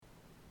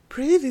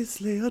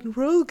Previously on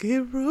Rogue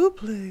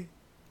Roleplay.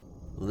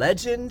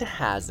 Legend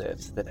has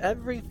it that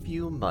every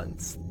few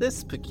months,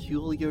 this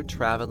peculiar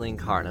traveling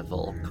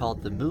carnival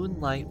called the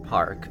Moonlight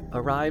Park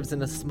arrives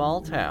in a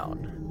small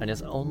town and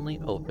is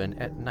only open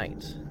at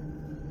night.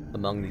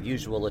 Among the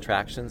usual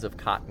attractions of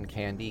cotton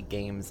candy,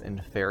 games,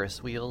 and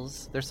Ferris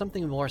wheels, there's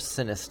something more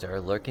sinister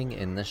lurking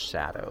in the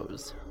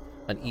shadows.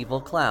 An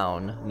evil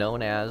clown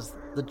known as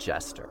the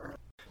Jester.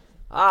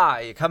 Ah,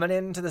 you coming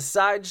into the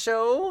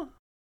sideshow?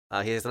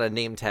 He has a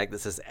name tag that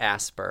says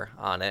Asper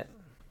on it.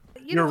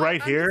 You're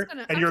right here,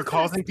 and you're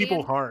causing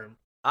people harm.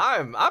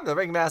 I'm the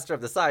ringmaster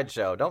of the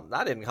sideshow.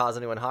 I didn't cause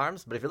anyone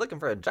harms, but if you're looking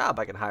for a job,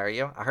 I can hire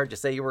you. I heard you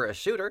say you were a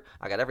shooter.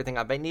 I got everything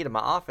I need in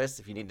my office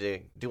if you need to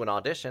do an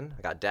audition.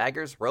 I got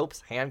daggers,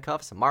 ropes,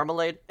 handcuffs,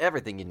 marmalade,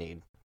 everything you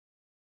need.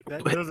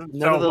 That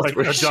doesn't sound like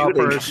a job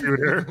for a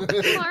shooter.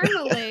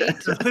 Marmalade.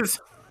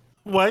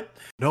 What?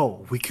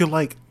 No, we could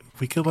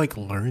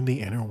learn the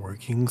inner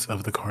workings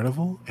of the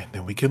carnival, and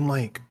then we can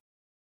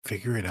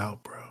figure it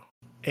out, bro.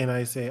 And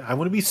I say, I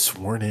want to be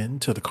sworn in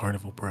to the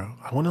carnival, bro.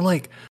 I want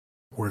to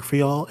work for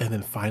y'all and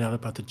then find out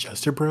about the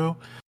Jester, bro.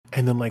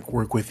 And then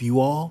work with you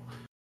all.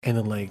 And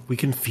then we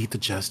can feed the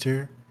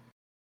Jester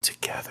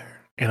together.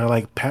 And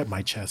I pat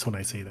my chest when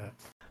I say that.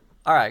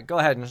 All right, go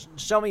ahead and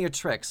show me your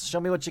tricks. Show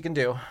me what you can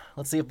do.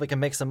 Let's see if we can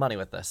make some money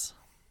with this.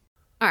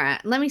 All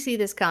right, let me see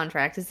this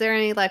contract. Is there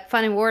any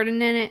funny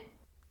wording in it?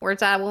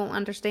 Words I won't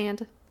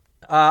understand?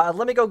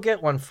 Let me go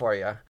get one for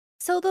you.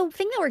 So the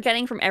thing that we're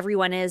getting from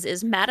everyone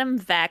is Madame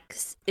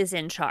Vex is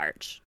in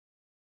charge.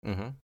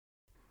 Mm-hmm.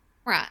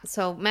 Right,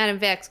 so Madame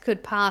Vex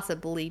could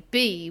possibly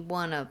be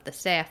one of the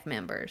staff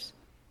members.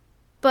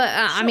 But,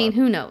 I mean,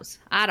 who knows?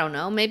 I don't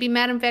know. Maybe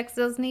Madame Vex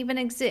doesn't even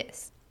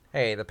exist.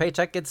 Hey, the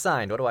paycheck gets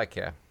signed. What do I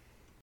care?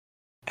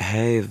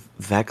 Hey,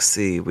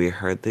 Vexy, we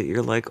heard that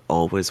you're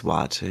always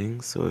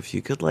watching, so if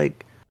you could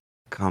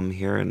come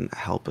here and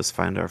help us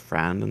find our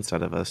friend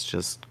instead of us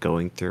just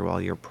going through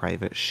all your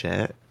private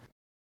shit,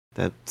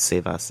 that'd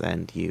save us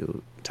and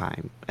you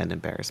time and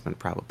embarrassment,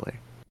 probably.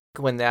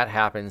 When that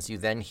happens, you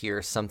then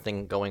hear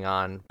something going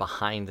on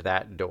behind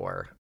that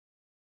door.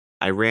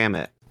 I ram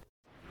it.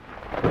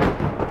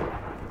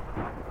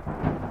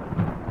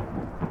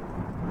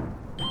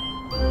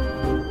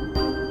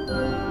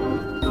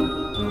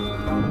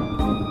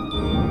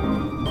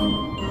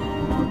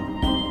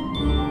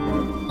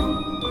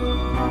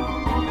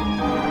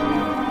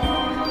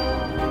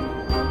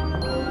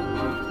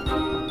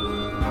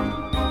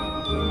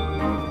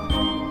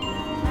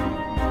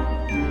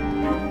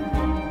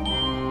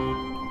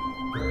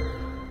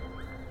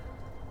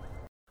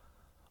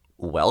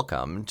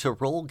 Welcome to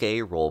Roll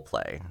Gay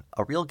Roleplay,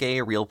 a real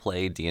gay, real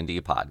play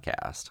D&D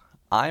podcast.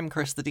 I'm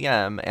Chris the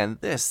DM, and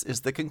this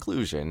is the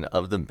conclusion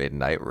of the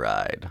Midnight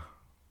Ride.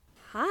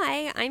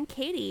 Hi, I'm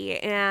Katie,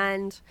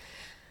 and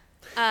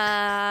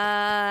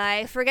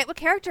I forget what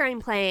character I'm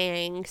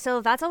playing,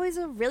 so that's always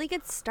a really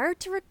good start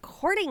to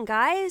recording,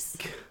 guys.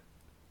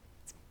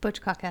 It's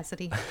Butch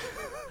Cassidy.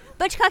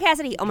 Butch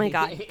Cassidy, oh my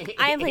god.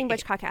 I am playing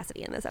Butch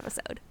Cassidy in this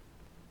episode.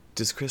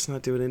 Does Chris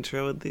not do an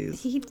intro with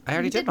these? I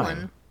already did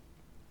one.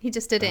 He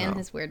just did it in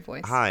his weird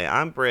voice. Hi,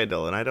 I'm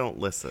Brandel, and I don't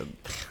listen.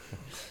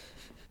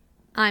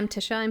 I'm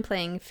Tisha. I'm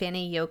playing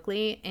Fanny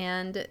Yoakley,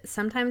 and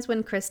sometimes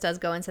when Chris does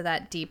go into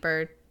that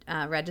deeper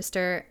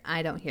register,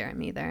 I don't hear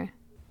him either.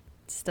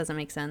 It just doesn't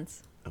make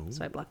sense,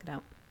 so I block it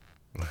out.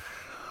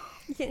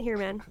 You can't hear,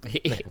 man.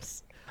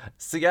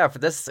 So yeah, for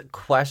this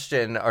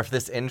question, or for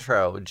this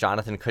intro,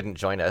 Jonathan couldn't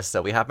join us,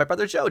 so we have my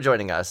brother Joe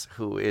joining us,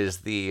 who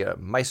is the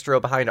maestro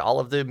behind all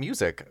of the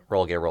music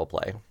Roll Gay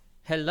Roleplay.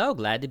 Hello,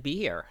 glad to be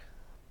here.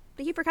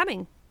 Thank you for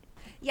coming.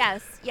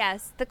 Yes.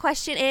 The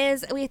question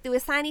is, we have to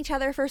assign each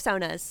other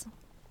personas.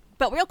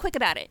 But real quick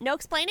about it. No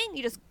explaining.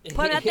 You just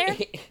put it up there. And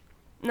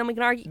then we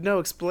can argue. No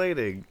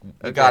explaining.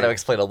 You gotta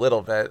explain a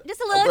little bit.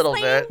 Just a little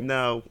bit.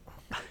 No.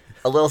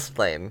 A little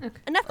explain.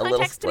 Okay. Enough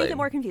context to make it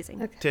more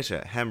confusing. Okay.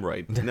 Tisha,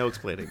 hemorrhoid. No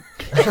explaining.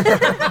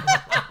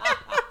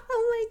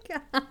 Oh my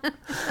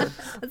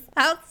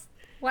god.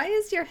 Why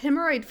is your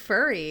hemorrhoid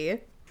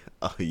furry?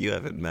 Oh, you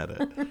haven't met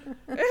it.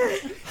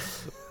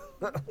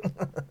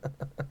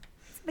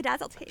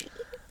 Bedazzled Katie.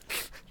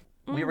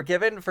 We were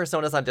given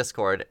personas on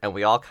Discord, and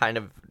we all kind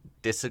of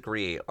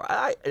disagree.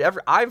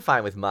 I'm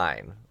fine with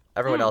mine.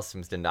 Everyone else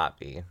seems to not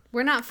be.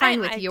 We're not fine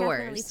I with definitely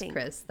yours, think-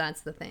 Chris.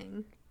 That's the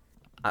thing.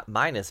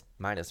 Mine is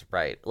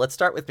right. Let's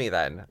start with me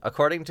then.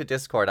 According to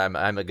Discord, I'm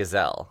a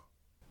gazelle.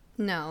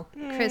 No.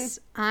 Chris,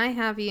 I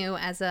have you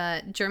as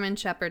a German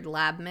Shepherd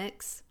lab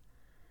mix.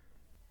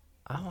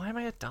 Oh, why am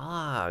I a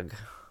dog?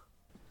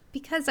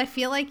 Because I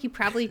feel like you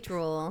probably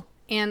drool.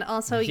 And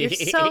also, you're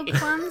so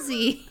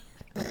clumsy.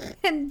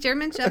 And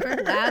German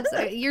Shepherd labs,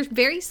 you're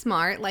very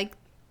smart, like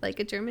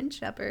a German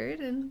Shepherd.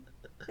 And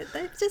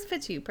it just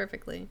fits you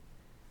perfectly.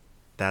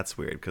 That's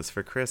weird, because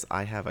for Chris,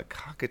 I have a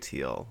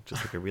cockatiel,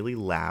 just a really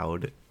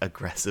loud,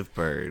 aggressive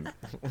bird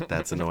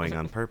that's annoying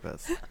on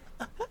purpose.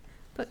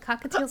 But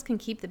cockatiels can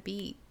keep the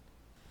beat.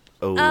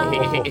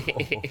 Oh.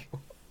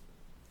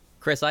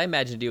 Chris, I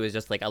imagined you as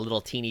just a little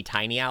teeny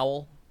tiny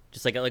owl.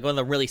 Just like one of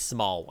the really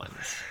small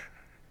ones.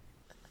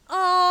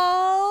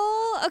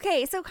 Oh,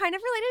 okay. So kind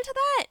of related to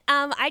that,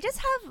 I just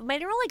have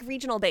mine are all like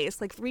regional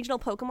based, like regional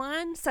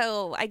Pokemon.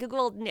 So I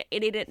googled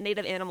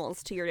native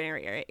animals to your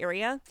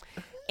area,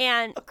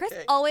 and Chris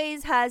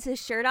always has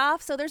his shirt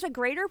off. So there's a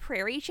greater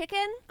prairie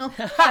chicken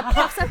that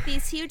puffs up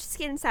these huge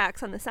skin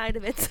sacs on the side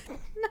of its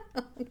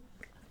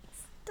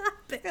Stop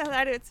it.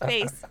 side of its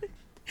face.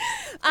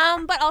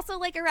 But also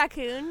like a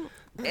raccoon,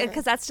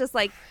 because that's just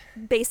like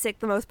basic,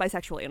 the most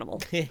bisexual animal.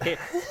 You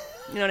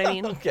know what I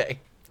mean? Okay.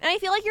 And I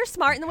feel like you're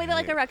smart in the way that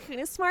like a raccoon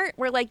is smart,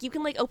 where like you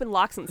can like open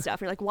locks and stuff.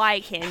 You're like, why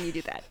can you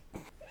do that?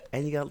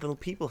 And you got little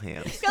people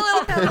hands. You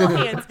got little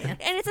hands, and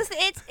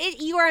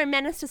you are a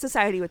menace to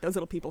society with those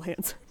little people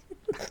hands.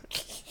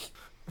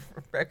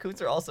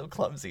 Raccoons are also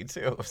clumsy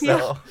too, so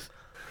Yeah.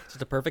 It's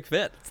just a perfect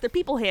fit. It's their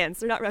people hands.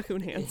 They're not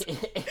raccoon hands.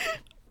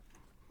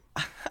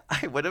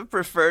 I would have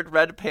preferred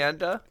red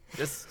panda,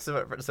 just so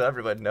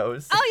everyone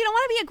knows. Oh, you don't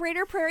want to be a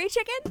greater prairie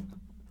chicken?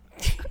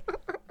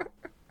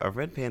 A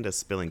red panda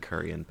spilling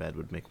curry in bed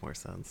would make more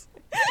sense.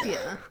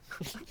 Yeah.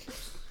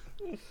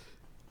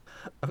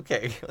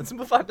 Okay, let's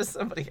move on to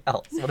somebody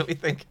else. What do we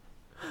think?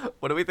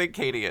 What do we think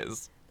Katie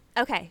is?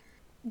 Okay,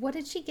 What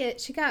did she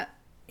get? She got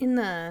in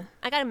the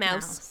I got a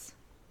mouse.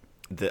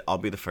 I'll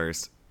be the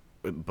first.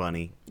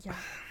 Bunny. Yeah.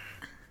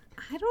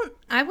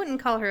 I wouldn't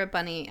call her a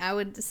bunny. I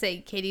would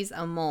say Katie's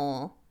a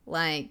mole.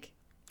 Like,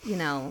 you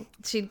know,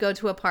 she'd go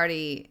to a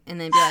party and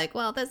then be like,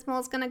 well, this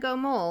mole's gonna go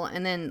mole,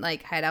 and then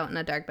like hide out in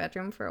a dark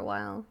bedroom for a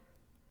while.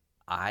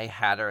 I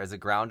had her as a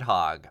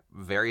groundhog.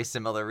 Very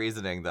similar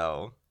reasoning,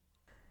 though.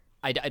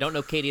 I don't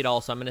know Katie at all,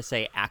 so I'm going to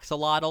say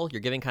axolotl. You're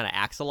giving kind of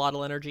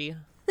axolotl energy.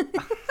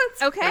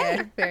 Okay.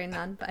 Very, very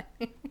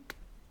non-binary.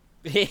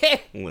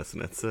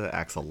 Listen, it's an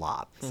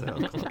axolot, so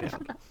calm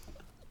down.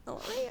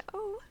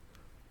 Oh.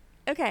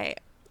 Okay.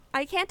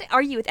 I can't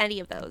argue with any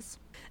of those.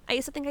 I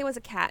used to think I was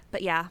a cat,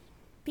 but yeah.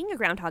 Being a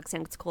groundhog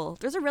sounds cool.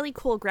 There's a really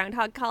cool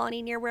groundhog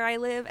colony near where I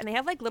live, and they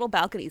have like little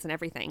balconies and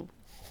everything.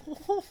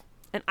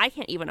 And I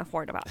can't even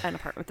afford an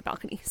apartment with a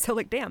balcony. So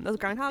like, damn, those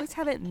groundhogs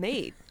have it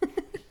made.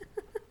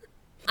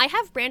 I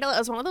have Brando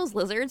as one of those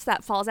lizards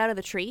that falls out of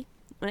the tree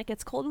when it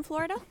gets cold in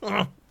Florida.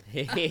 That's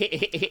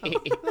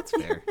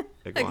fair.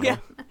 Iguana. Yeah.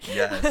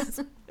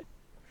 Yes.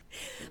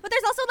 But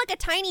there's also like a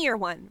tinier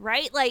one,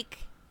 right? Like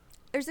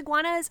there's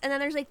iguanas and then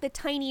there's like the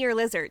tinier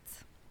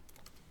lizards.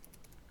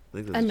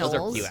 I think A Those are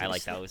Knowles. cute. I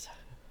like those.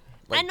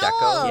 Like Anoles!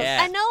 geckos?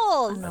 Yeah.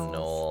 Anoles!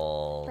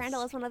 Anoles.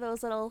 Brando is one of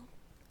those little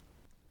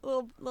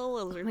lizards.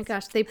 Oh my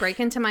gosh, they break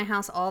into my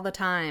house all the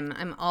time.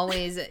 I'm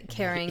always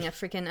carrying a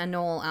freaking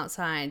anole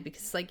outside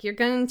because, like, you're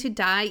going to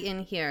die in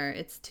here.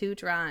 It's too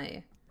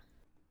dry.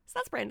 So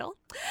that's Brandel.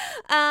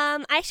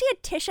 I actually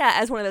had Tisha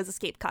as one of those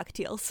escaped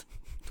cockatiels.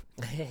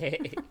 Why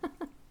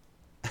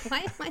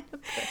am I?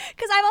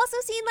 Because I've also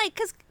seen, like,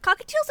 because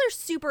cockatiels are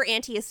super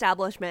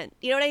anti-establishment.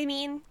 You know what I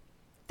mean?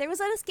 There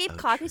was an escaped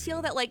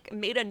cockatiel that, like,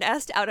 made a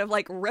nest out of,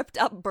 like, ripped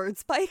up bird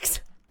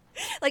spikes.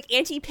 Like,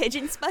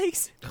 anti-pigeon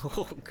spikes.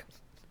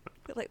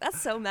 Like,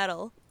 that's so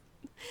metal.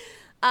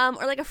 Or,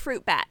 like, a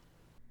fruit bat.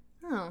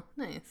 Oh,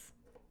 nice.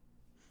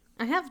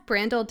 I have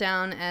Brandel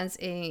down as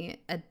a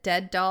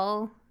dead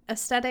doll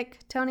aesthetic,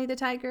 Tony the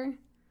Tiger.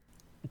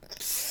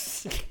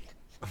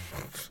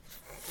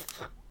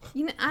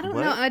 You know, I don't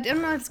What? know. I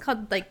don't know if it's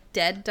called like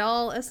dead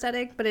doll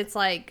aesthetic, but it's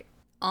like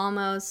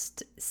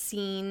almost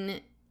scene,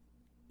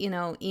 you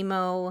know,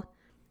 emo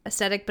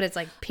aesthetic, but it's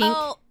like pink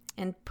Oh.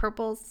 and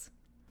purples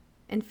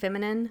and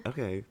feminine.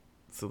 Okay,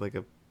 so like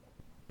a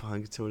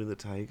punk Tony the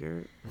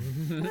Tiger.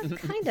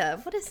 Kind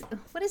of. What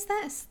is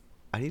this?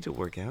 I need to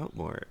work out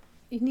more.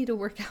 You need to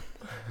work out.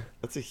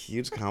 That's a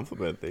huge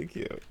compliment. Thank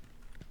you.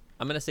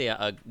 I'm going to say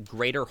a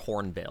greater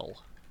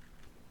hornbill.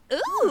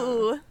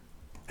 Ooh.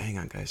 Hang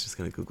on, guys. Just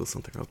gonna Google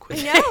something real quick.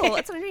 No,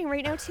 that's what I'm doing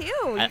right now, too.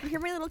 You can hear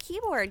my little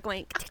keyboard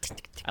going...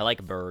 I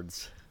like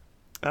birds.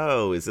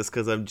 Oh, is this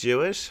because I'm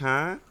Jewish,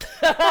 huh?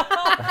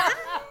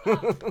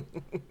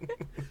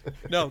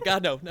 No,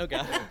 God, no. No,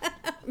 God.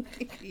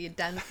 You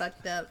done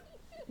fucked up.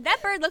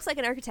 That bird looks like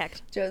an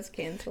architect. Joe's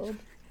canceled.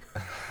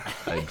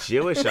 A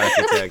Jewish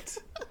architect.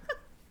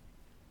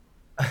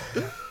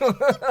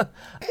 I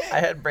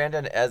had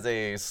Brandon as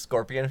a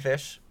scorpion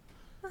fish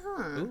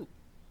Ooh.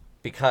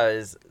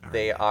 because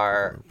they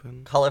are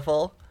open.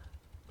 colorful,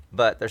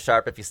 but they're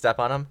sharp if you step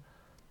on them.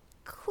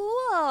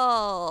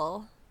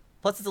 Cool.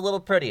 Plus, it's a little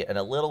pretty and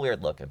a little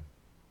weird looking.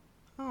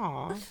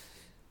 Aw.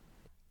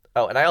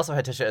 Oh, and I also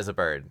had Tisha as a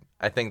bird.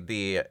 I think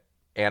the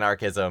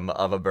anarchism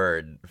of a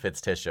bird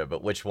fits Tisha,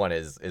 but which one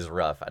is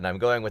rough? And I'm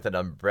going with an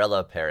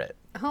umbrella parrot.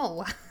 Oh,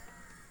 wow.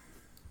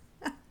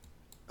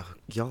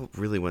 Y'all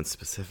really went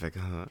specific,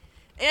 huh?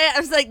 Yeah, I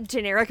was like,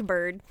 generic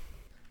bird.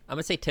 I'm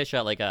going to say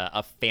Tisha, like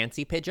a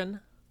fancy pigeon.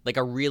 Like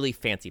a really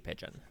fancy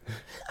pigeon.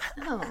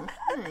 Oh,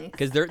 nice.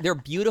 Because they're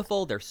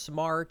beautiful, they're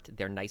smart,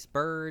 they're nice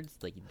birds,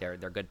 like they're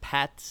good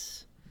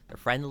pets, they're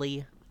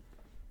friendly.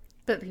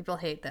 But people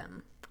hate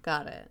them.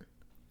 Got it.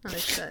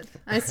 Understood.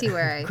 I see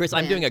where I. Chris,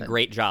 I'm doing a landed.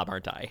 great job,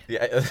 aren't I?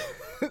 Yeah.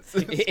 I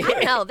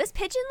don't know. This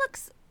pigeon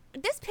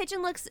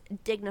looks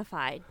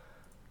dignified.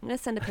 I'm gonna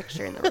send a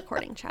picture in the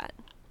recording chat.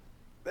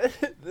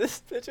 This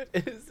pigeon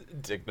is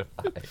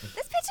dignified. This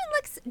pigeon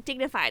looks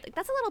dignified. Like,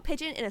 that's a little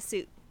pigeon in a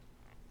suit.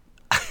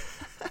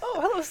 Oh,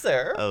 hello,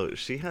 sir. Oh,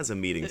 she has a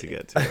meeting to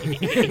get to.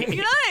 You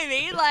know what I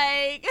mean?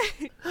 Like,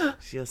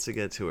 She has to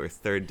get to her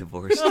 3rd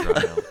divorce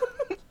trial.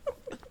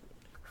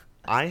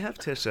 I have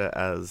Tisha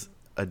as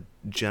a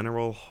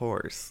general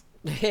horse,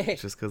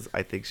 just because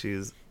I think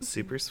she's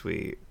super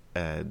sweet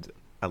and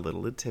a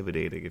little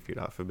intimidating if you're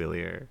not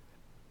familiar.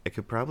 I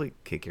could probably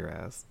kick your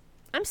ass.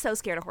 I'm so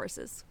scared of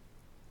horses.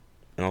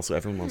 And also,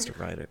 everyone wants to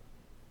ride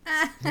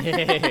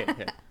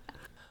it.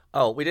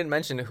 Oh, we didn't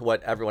mention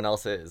what everyone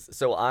else is.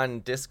 So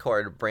on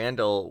Discord,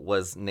 Brandel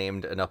was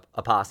named an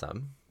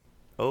opossum.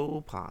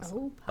 Oh, possum.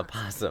 Oh, A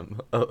possum.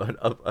 Oh,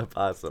 a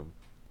possum.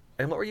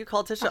 And what were you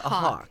called, Tisha? A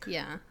hawk.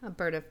 Yeah, a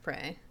bird of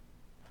prey.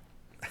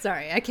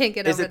 Sorry, I can't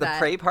get Is over it the that.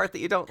 prey part that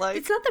you don't like?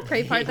 It's not the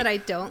prey part that I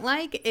don't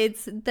like.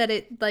 It's that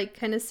it like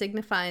kind of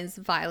signifies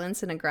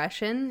violence and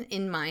aggression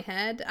in my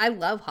head. I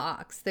love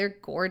hawks. They're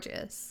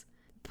gorgeous.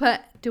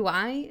 But do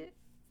I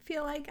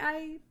feel like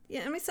I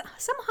mean,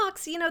 some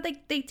hawks, you know,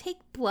 they take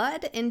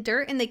blood and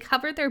dirt and they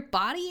cover their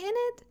body in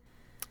it.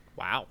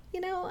 Wow.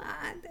 You know,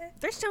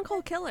 They're stone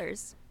cold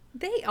killers.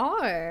 they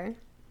are.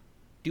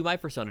 Do my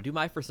persona. Do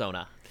my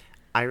persona.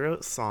 I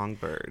wrote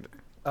Songbird.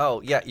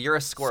 Oh, yeah, you're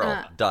a squirrel.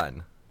 Uh,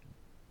 Done.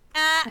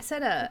 I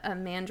said a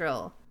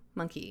mandrill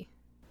monkey,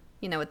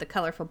 you know, with the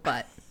colorful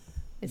butt.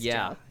 It's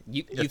Yeah. Joe.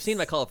 You've seen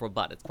my colorful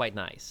butt. It's quite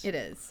nice. It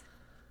is.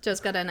 Joe's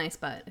got a nice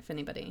butt, if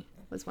anybody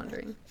was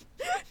wondering.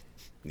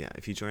 Yeah,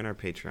 if you join our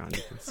Patreon,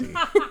 you can see.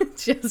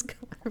 Joe's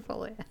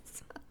colorful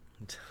ass.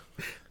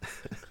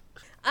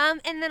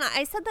 And then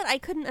I said that I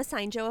couldn't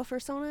assign Joe a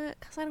persona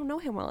because I don't know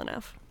him well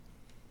enough.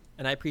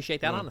 And I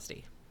appreciate that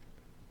honesty.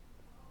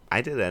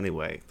 I did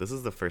anyway. This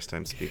is the first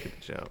time speaking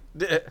to Joe.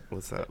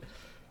 What's up?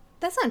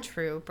 That's not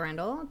true,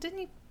 Brandel. Didn't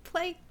you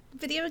play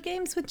video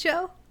games with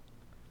Joe?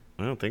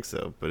 I don't think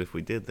so, but if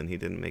we did, then he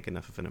didn't make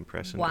enough of an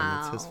impression, and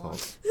Wow. it's his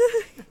fault.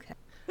 Okay.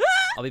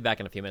 I'll be back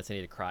in a few minutes. I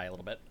need to cry a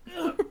little bit.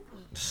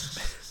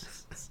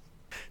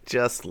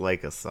 Just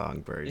like a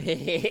songbird.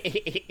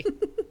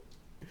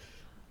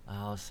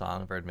 Oh,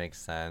 Songbird makes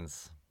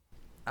sense.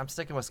 I'm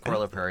sticking with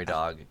Squirrel or Prairie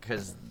Dog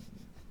because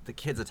the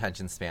kid's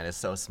attention span is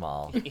so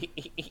small.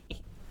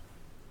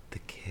 The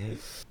kid.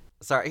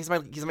 Sorry, he's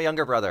my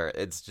younger brother.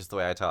 It's just the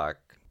way I talk.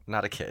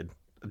 Not a kid,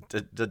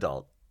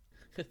 adult.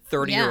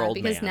 30-year-old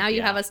yeah, because man. now you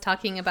Yeah. have us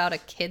talking about a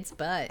kid's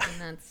butt, and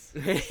that's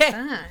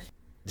fine.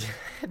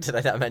 Did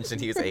I not mention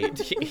he was 8?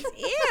 Ew.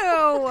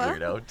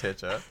 Weirdo,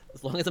 Tisha.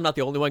 As long as I'm not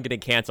the only one getting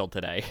canceled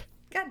today.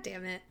 God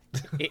damn it.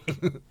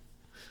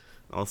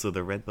 Also,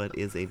 the red butt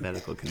is a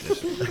medical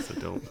condition, so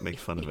don't make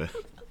fun of it.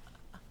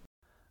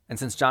 And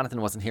since Jonathan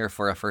wasn't here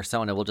for a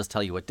fursona, we'll just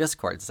tell you what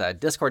Discord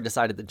said. Discord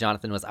decided that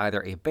Jonathan was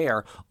either a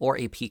bear or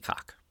a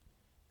peacock.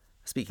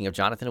 Speaking of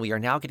Jonathan, we are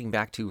now getting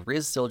back to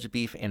Riz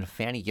Siljabeef and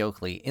Fanny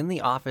Yoakley in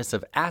the office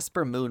of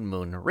Asper Moon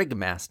Moon,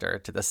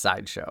 Rigmaster to the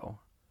sideshow.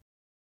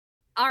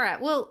 All right.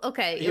 Well,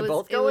 okay. Are you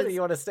both going or you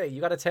want to stay? You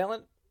got a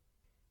talent?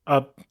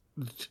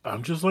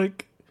 I'm just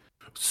like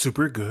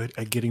super good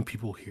at getting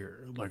people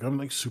here. Like I'm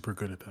like super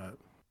good at that.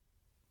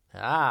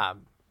 Ah,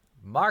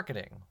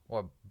 marketing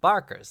or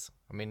barkers.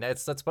 I mean,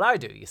 that's what I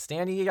do. You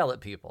stand and you yell at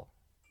people.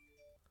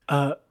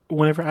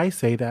 Whenever I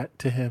say that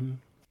to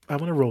him, I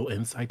want to roll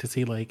insight to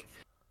see like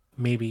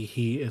maybe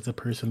he is a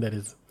person that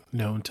is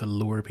known to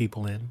lure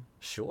people in.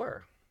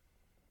 Sure.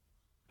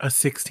 A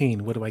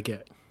 16. What do I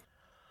get?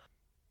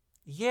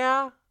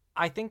 Yeah,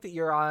 I think that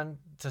you're on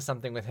to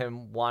something with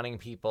him wanting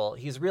people.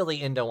 He's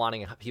really into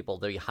wanting people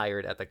to be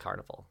hired at the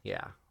carnival.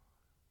 Yeah.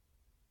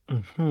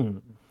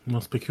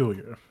 Most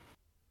peculiar.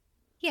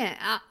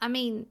 Yeah, I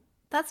mean,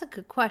 that's a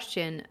good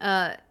question.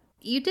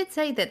 You did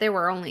say that there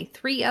were only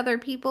 3 other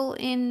people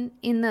in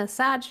the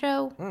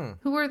sideshow.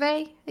 Who were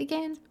they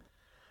again?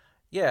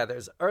 Yeah,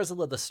 there's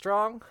Ursula the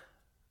Strong,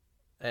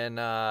 and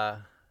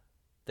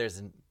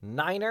there's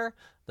Niner,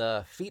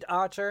 the Feet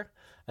Archer,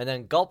 and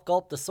then Gulp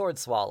Gulp the Sword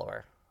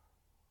Swallower.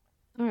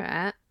 All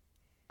right.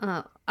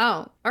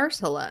 Oh,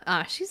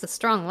 Ursula. She's a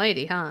strong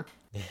lady, huh?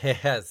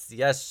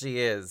 Yes, she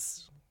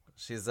is.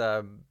 She's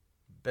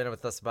been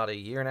with us about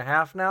 1.5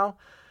 years now.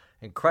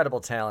 Incredible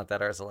talent,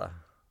 that Ursula.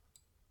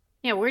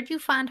 Yeah, where'd you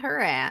find her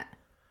at?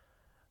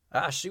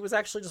 She was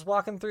actually just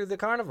walking through the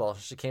carnival.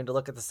 She came to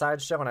look at the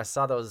sideshow, and I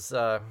saw those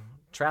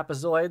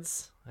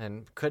trapezoids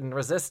and couldn't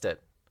resist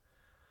it.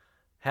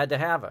 Had to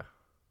have her.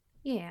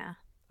 Yeah.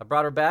 I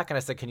brought her back, and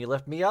I said, "Can you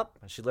lift me up?"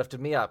 And she lifted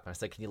me up. And I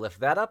said, "Can you lift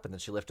that up?" And then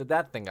she lifted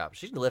that thing up.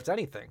 She can lift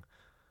anything.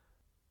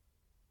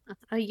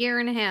 1.5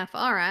 years.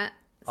 All right.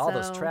 All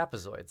those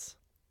trapezoids.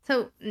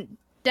 So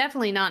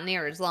definitely not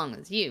near as long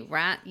as you,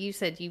 right? You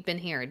said you've been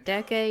here a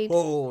decade.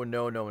 Oh,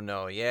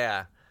 no.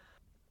 Yeah,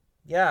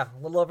 a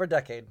little over a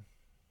decade.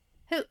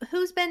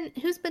 Who's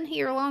been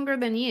here longer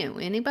than you?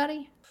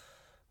 Anybody?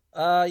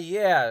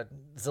 Yeah.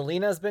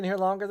 Zelina's been here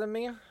longer than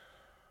me.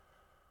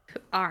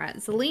 All right.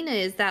 Zelina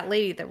is that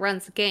lady that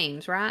runs the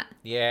games, right?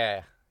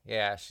 Yeah,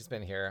 she's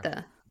been here. The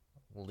at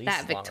least that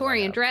as long as I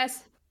Victorian have.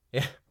 dress.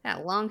 Yeah,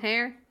 That long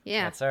hair.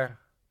 Yeah. that's her.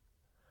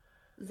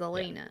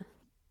 Zelina.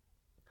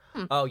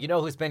 Oh, you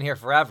know who's been here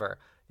forever?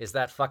 Is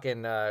that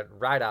fucking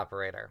ride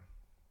operator.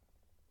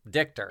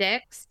 Dictor.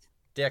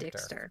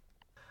 Dictor.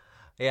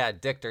 Yeah,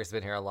 Dictor's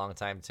been here a long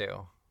time,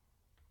 too.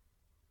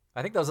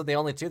 I think those are the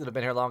only two that have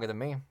been here longer than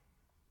me.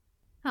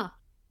 Huh.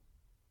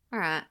 All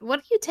right.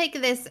 What do you take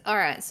of this? All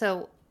right.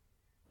 So,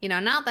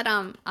 not that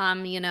I'm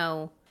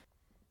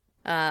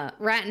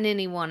ratting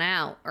anyone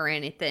out or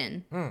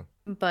anything,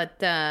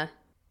 but,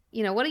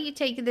 what do you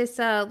take of this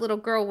little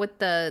girl with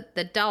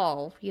the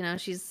doll?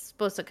 She's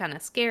supposed to kind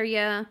of scare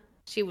you.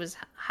 She was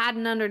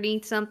hiding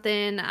underneath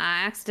something.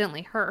 I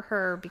accidentally hurt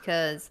her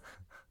because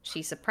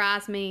she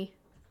surprised me.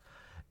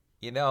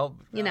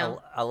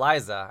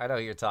 Eliza. I know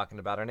who you're talking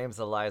about. Her name's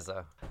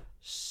Eliza.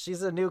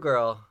 She's a new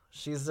girl.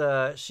 She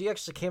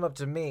actually came up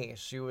to me.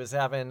 She was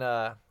having,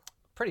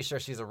 pretty sure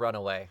she's a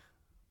runaway.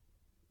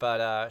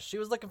 But she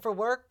was looking for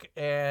work,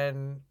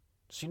 and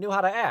she knew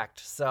how to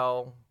act,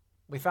 so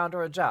we found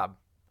her a job.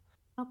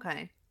 Okay.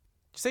 Did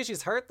you say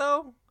she's hurt,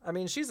 though? I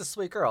mean, she's a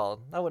sweet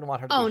girl. I wouldn't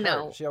want her to be hurt.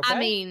 No. Is she okay? I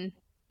mean,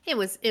 it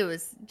was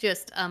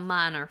just a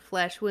minor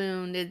flesh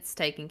wound. It's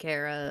taken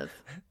care of.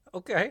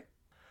 Okay.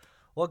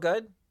 Well,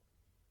 good.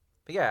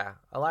 But yeah,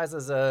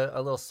 Eliza's a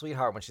little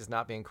sweetheart when she's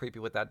not being creepy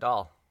with that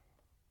doll.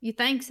 You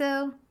think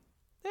so?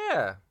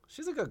 Yeah,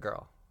 she's a good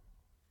girl.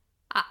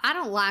 I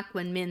don't like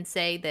when men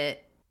say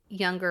that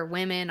younger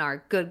women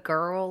are good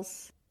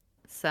girls.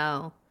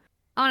 So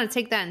I want to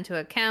take that into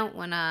account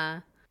when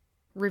I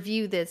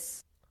review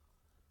this,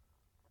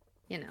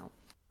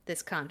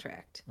 this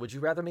contract. Would you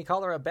rather me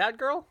call her a bad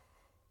girl?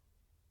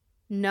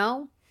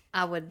 No,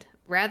 I would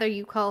rather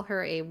you call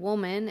her a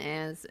woman,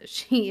 as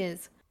she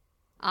is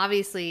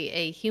obviously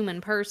a human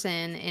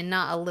person and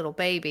not a little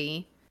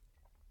baby.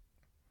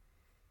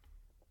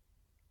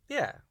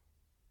 Yeah.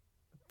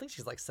 I think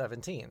she's like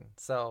 17,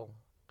 so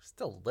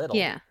still little.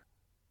 Yeah.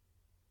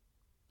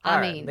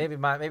 I mean, maybe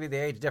the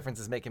age difference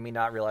is making me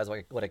not realize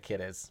what a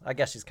kid is. I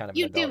guess she's kind of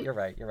an adult. You're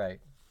right.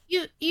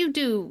 You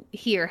do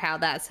hear how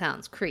that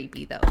sounds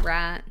creepy, though,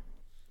 right?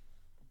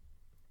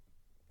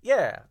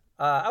 Yeah.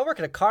 I work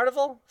at a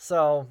carnival,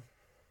 so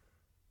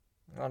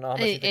I don't know how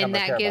much you think I'm gonna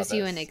care that about gives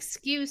you this. an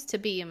excuse to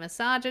be a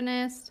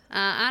misogynist?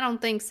 I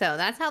don't think so.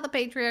 That's how the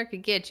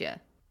patriarchy gets you.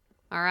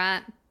 All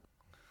right?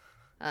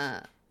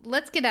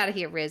 Let's get out of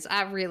here, Riz.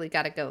 I really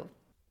got to go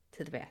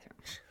to the bathroom.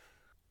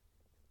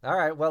 All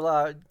right.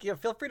 Well,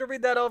 feel free to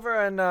read that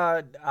over, and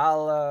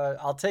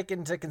I'll take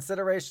into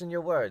consideration your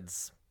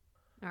words.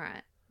 All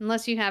right.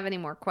 Unless you have any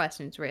more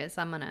questions, Riz,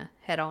 I'm gonna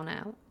head on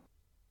out.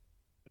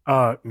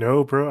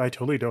 No, bro, I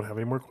totally don't have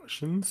any more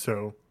questions,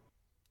 so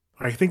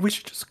I think we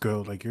should just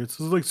go. Like, this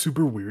is like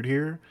super weird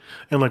here,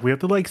 and like we have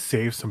to like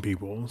save some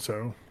people.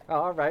 So.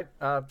 All right.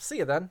 See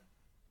you then.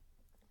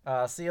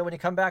 See you when you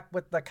come back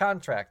with the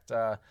contract.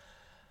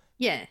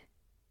 Yeah.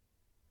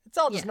 It's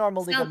all just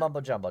normal legal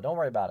mumbo jumbo. Don't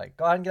worry about it.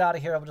 Go ahead and get out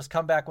of here. We'll just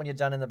come back when you're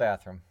done in the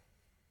bathroom.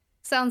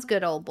 Sounds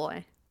good, old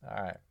boy.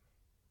 All right.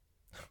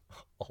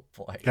 Old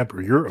boy. Yeah,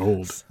 bro, you're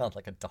old. Sound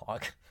like a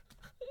dog.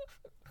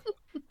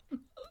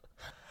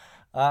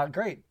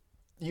 Great.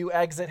 You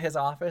exit his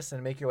office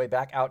and make your way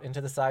back out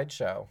into the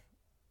sideshow.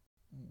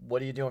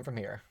 What are you doing from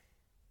here?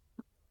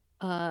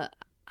 I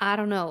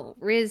don't know.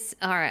 Riz,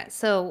 all right.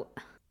 So,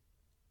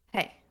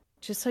 hey,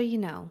 just so you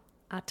know,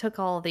 I took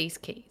all of these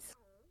keys.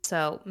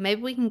 So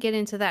maybe we can get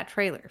into that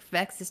trailer,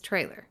 Vex's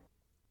trailer.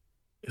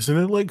 Isn't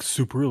it like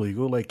super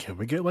illegal? Like, can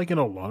we get like in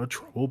a lot of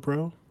trouble,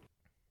 bro?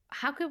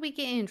 How could we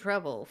get in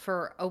trouble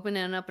for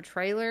opening up a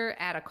trailer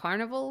at a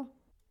carnival?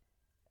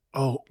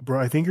 Oh, bro,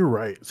 I think you're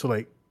right. So,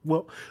 like,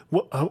 what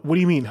do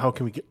you mean? How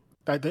can we get?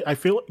 I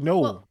feel like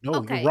no,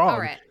 okay, you're wrong.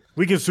 all right.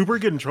 We can super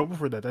get in trouble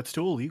for that. That's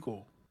still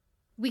illegal.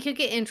 We could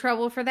get in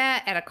trouble for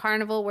that at a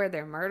carnival where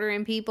they're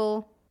murdering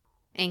people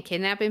and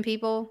kidnapping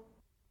people.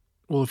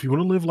 Well, if you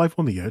want to live life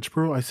on the edge,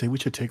 bro, I say we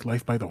should take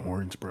life by the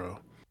horns, bro.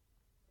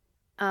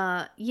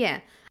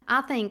 Yeah,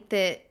 I think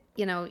that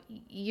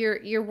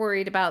you're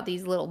worried about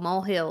these little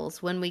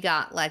molehills when we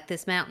got like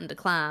this mountain to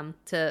climb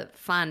to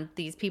find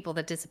these people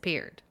that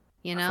disappeared.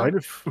 And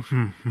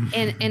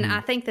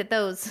I think that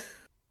those,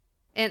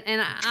 and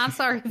I'm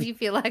sorry if you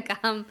feel like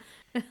I'm,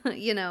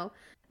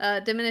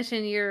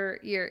 diminishing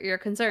your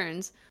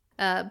concerns,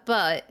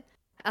 but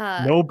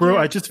no, bro,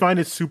 I just find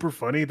it super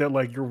funny that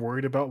like you're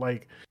worried about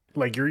like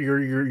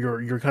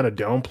you're kind of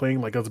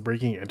downplaying like us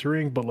breaking and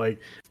entering, but like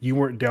you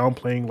weren't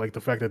downplaying like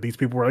the fact that these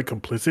people were like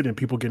complicit in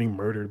people getting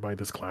murdered by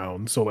this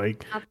clown. So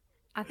like,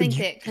 I think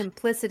that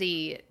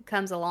complicity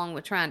comes along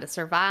with trying to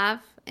survive,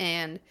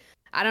 and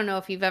I don't know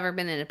if you've ever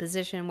been in a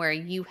position where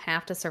you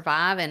have to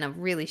survive in a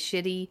really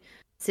shitty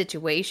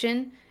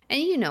situation,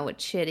 and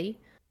it's shitty,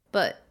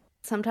 but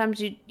sometimes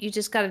you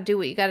just got to do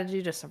what you got to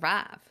do to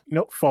survive.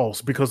 No,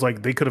 false, because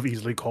like they could have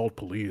easily called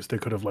police. They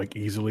could have like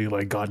easily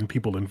like gotten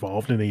people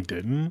involved, and they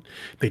didn't.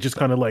 They just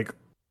kind of like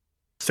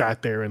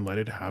sat there and let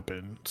it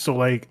happen. So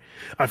like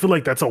I feel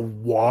like that's a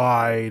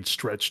wide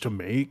stretch to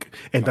make,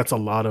 and that's a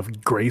lot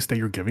of grace that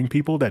you're giving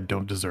people that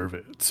don't deserve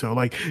it. So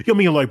like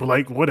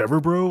like whatever,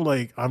 bro.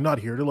 Like I'm not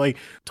here to like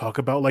talk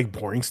about like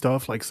boring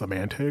stuff like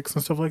semantics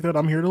and stuff like that.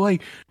 I'm here to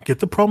like get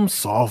the problem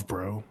solved,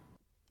 bro.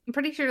 I'm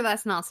pretty sure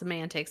that's not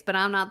semantics, but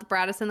I'm not the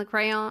brightest in the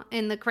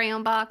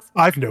crayon box.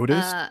 I've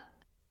noticed.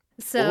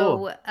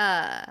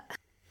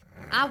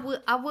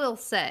 I will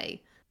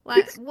say,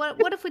 like,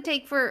 what if we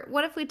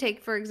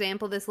take for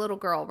example this little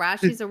girl, right?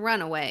 She's a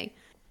runaway,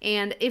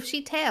 and if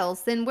she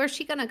tails, then where's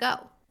she gonna go,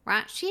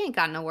 right? She ain't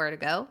got nowhere to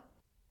go.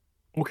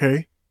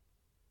 Okay.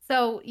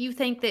 So you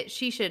think that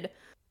she should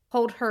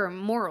hold her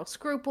moral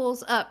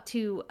scruples up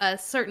to a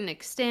certain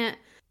extent,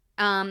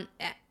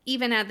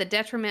 even at the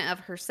detriment of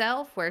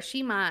herself, where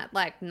she might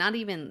like not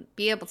even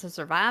be able to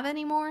survive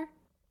anymore?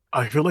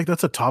 I feel like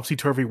that's a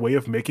topsy-turvy way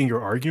of making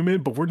your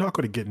argument, but we're not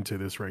going to get into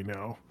this right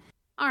now.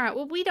 All right,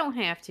 well, we don't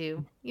have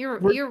to. You're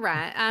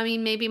right. I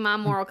mean, maybe my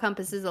moral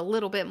compass is a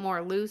little bit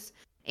more loose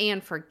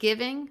and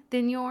forgiving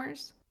than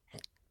yours,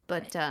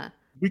 but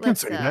We can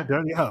say that.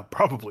 Yeah,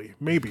 probably,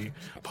 maybe,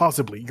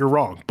 possibly. You're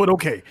wrong, but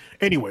okay.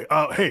 Anyway,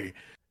 hey,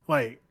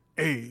 we're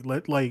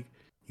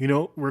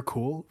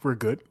cool. We're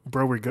good,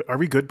 bro. We're good. Are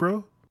we good,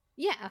 bro?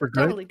 Yeah, We're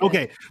good. totally good.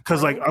 Okay,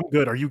 because like I'm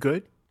good. Are you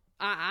good?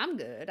 I'm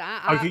good.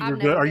 Okay, you're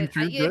good. Are you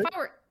too good?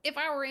 If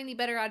I were any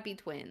better, I'd be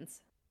twins.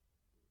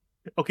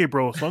 Okay,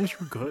 bro. As long as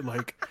you're good,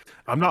 like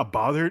I'm not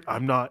bothered.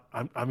 I'm not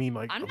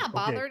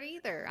bothered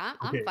either.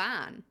 I'm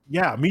fine.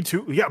 Yeah, me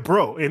too. Yeah,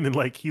 bro. And then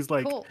like he's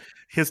like Cool.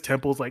 his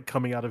temple's like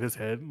coming out of his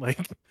head.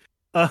 Like,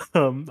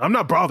 I'm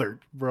not bothered,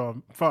 bro.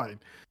 I'm fine.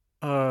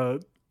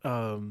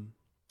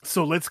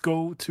 So let's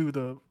go to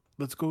the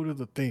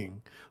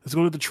thing. Let's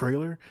go to the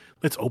trailer.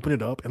 Let's open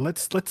it up and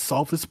let's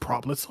solve this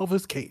problem. Let's solve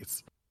this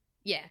case.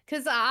 Yeah,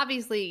 because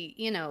obviously,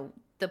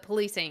 the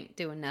police ain't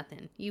doing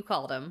nothing. You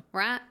called them,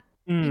 right?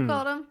 You Mm.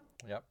 called them?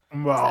 Yep.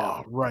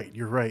 Oh, right.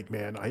 You're right,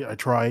 man. I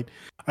tried.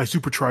 I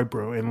super tried,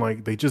 bro. And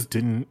like, they just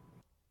didn't.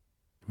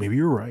 Maybe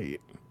you're right.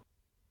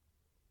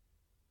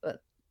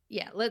 But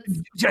yeah, let's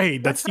Hey,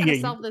 that's try to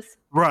solve this.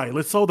 Right.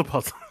 Let's solve the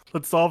puzzle.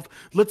 Let's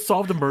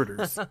solve the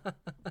murders.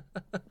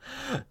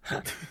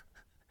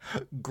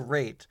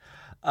 Great.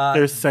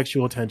 There's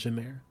sexual tension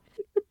there.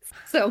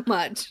 So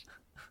much.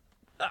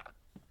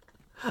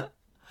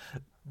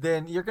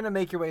 Then you're going to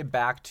make your way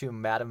back to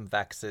Madame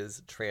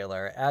Vex's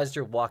trailer. As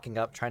you're walking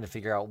up trying to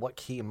figure out what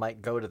key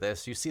might go to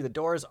this, you see the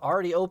doors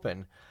already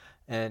open.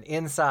 And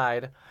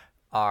inside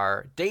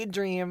are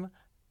Daydream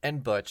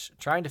and Butch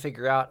trying to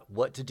figure out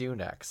what to do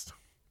next.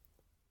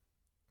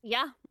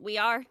 Yeah, we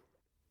are.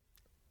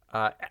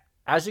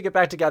 As you get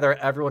back together,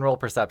 everyone roll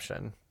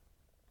perception.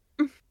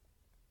 Oh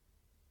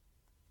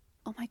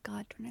my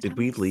god. Did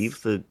we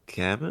leave the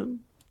cabin?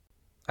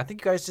 I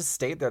think you guys just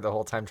stayed there the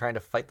whole time trying to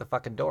fight the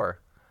fucking door.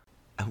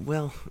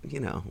 Well, we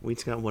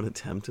each got one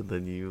attempt and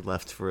then you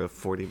left for a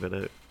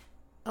 40-minute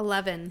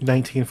 11.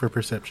 19 for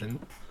perception.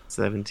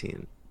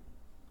 17.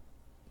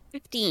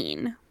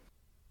 15.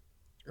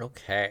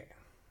 Okay.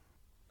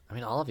 I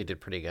mean, all of you did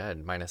pretty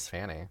good, minus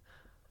Fanny.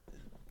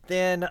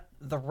 Then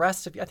the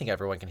rest of you, I think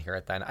everyone can hear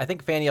it then. I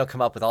think Fanny will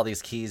come up with all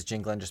these keys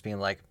jingling, just being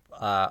like,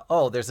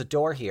 oh, there's a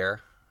door here.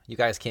 You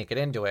guys can't get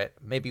into it.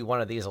 Maybe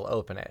one of these will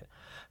open it.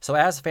 So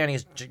as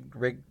Fanny's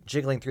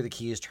jiggling through the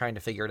keys, trying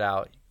to figure it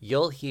out,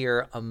 you'll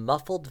hear a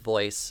muffled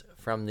voice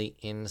from the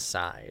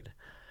inside.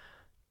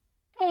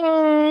 Was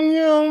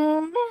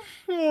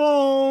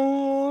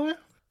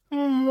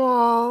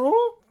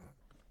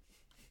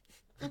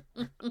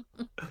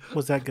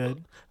that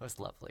good? That was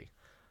lovely.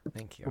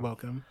 Thank you. You're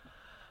welcome.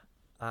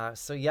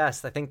 So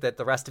yes, I think that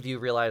the rest of you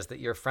realize that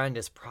your friend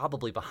is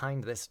probably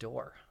behind this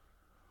door.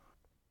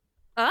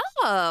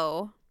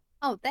 Oh.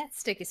 Oh, that's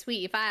Sticky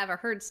Sweet. If I ever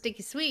heard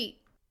Sticky Sweet.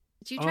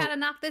 Did you try to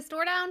knock this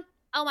door down?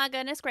 Oh my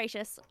goodness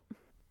gracious.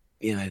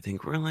 Yeah, I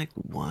think we're like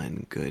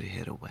one good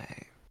hit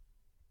away.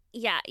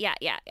 Yeah.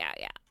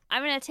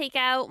 I'm gonna take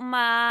out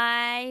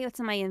what's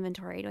in my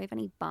inventory? Do I have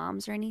any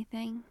bombs or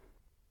anything?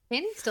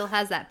 Fanny still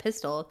has that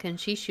pistol. Can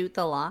she shoot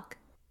the lock?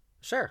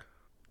 Sure.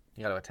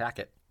 You gotta attack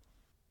it.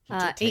 You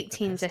did take the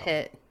 18 to pistol.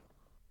 hit.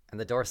 And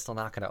the door's still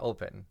not gonna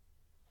open.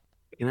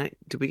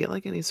 Do we get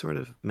like any sort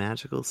of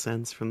magical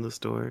sense from this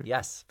door?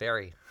 Yes,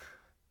 very.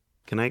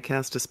 Can I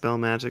cast a spell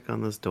magic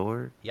on this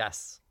door?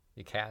 Yes,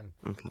 you can.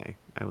 Okay,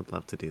 I would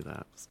love to do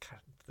that.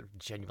 I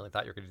genuinely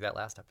thought you were gonna do that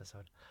last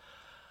episode.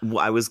 Well,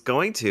 I was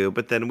going to,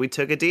 but then we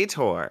took a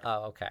detour.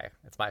 Oh, okay.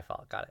 It's my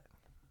fault. Got it.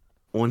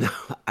 Well, no,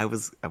 I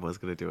was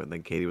gonna do it, and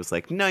then Katie was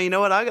like, "No, you know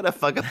what? I'm gonna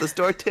fuck up this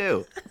door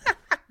too."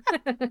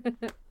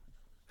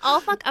 I'll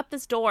fuck up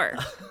this door.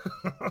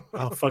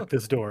 I'll fuck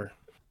this door.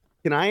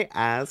 Can I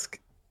ask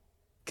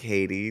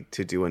Katie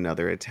to do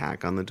another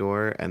attack on the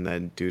door and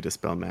then do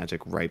dispel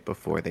magic right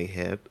before they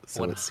hit?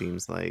 So it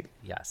seems like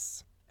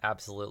Yes,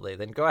 absolutely.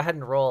 Then go ahead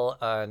and roll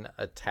an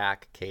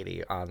attack,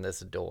 Katie, on this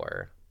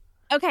door.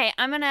 Okay,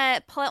 I'm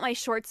gonna pull out my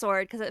short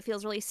sword because it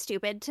feels really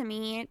stupid to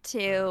me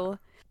to.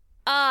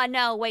 Oh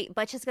no, wait,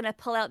 Butch is gonna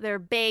pull out their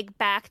big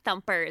back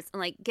thumpers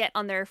and like get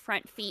on their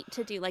front feet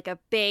to do like a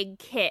big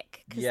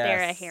kick because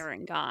they're a Yes.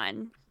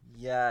 Harengon.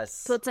 Yes.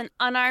 So it's an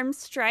unarmed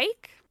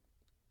strike.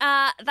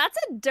 That's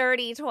a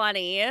dirty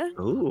 20.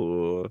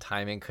 ooh.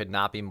 Timing could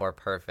not be more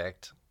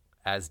perfect.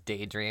 As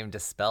Daydream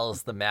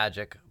dispels the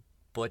magic,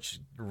 Butch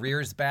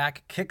rears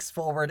back, kicks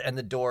forward, and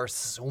the door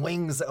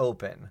swings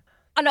open.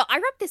 Oh no, I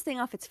ripped this thing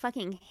off its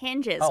fucking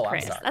hinges, Oh, I'm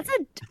Chris. sorry. That's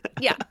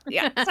yeah.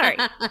 Sorry.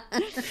 I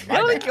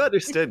don't think you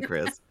understood,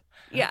 Chris.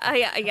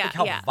 Yeah. Think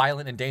how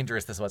violent and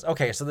dangerous this was.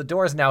 Okay, so the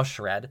door is now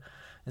shred.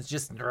 It's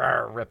just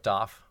ripped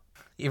off.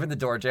 Even the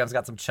door jam's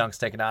got some chunks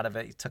taken out of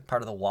it. He took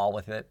part of the wall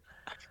with it.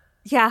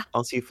 Yeah.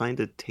 Also, you find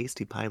a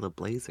tasty pile of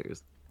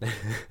blazers.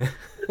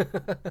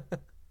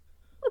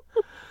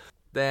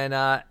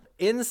 Then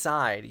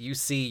inside, you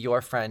see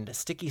your friend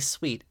Sticky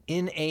Sweet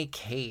in a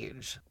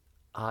cage.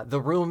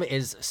 The room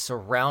is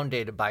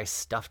surrounded by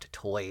stuffed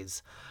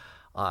toys.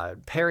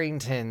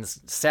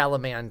 Parringtons,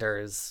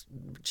 salamanders,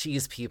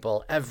 cheese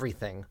people,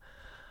 everything.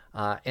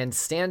 And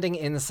standing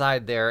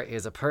inside there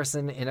is a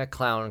person in a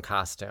clown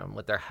costume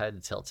with their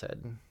head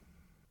tilted.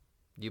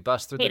 You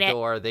bust through the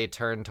door, they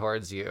turn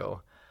towards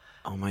you.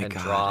 Oh my and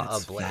god, draw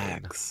it's a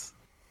blade. Vex.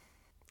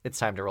 It's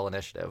time to roll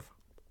initiative.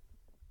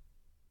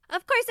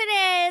 Of course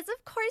it is.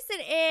 Of course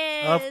it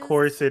is. Of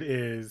course it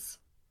is.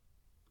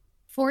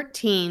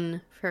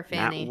 14 for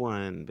Fanny. Not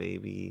one,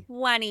 baby.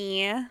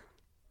 20.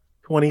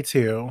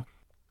 22.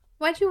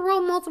 Why'd you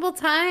roll multiple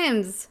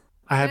times?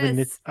 I have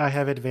Chris. I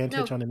have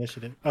advantage No. on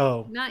initiative.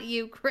 Oh, Not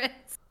you, Chris.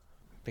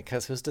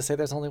 Because who's to say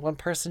there's only one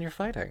person you're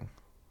fighting?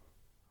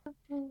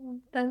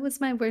 That was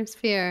my worst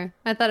fear.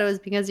 I thought it was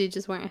because you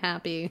just weren't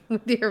happy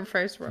with your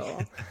first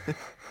roll.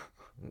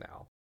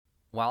 No.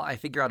 While I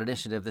figure out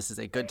initiative, this is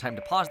a good time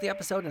to pause the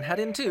episode and head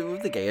into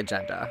the gay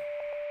agenda.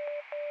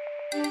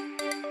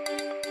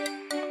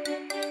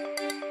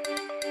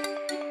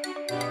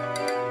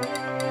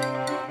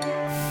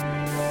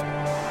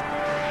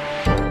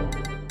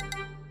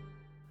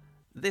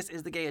 This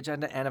is the Gay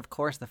Agenda, and of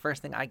course, the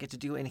first thing I get to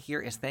do in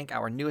here is thank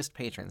our newest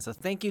patrons. So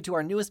thank you to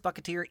our newest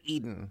Bucketeer,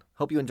 Eden.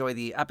 Hope you enjoy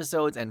the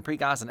episodes and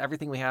precast and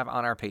everything we have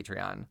on our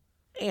Patreon.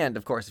 And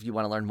of course, if you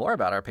want to learn more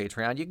about our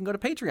Patreon, you can go to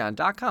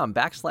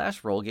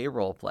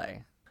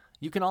patreon.com/RollGayRoleplay.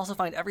 You can also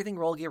find everything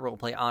Roll Gay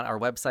Roleplay on our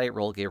website,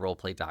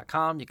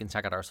 rollgayroleplay.com. You can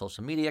check out our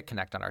social media,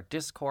 connect on our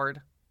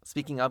Discord.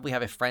 Speaking of, we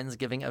have a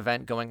Friendsgiving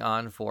event going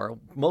on for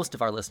most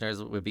of our listeners.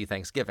 It would be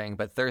Thanksgiving,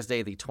 but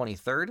Thursday the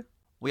 23rd.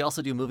 We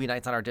also do movie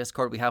nights on our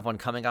Discord. We have one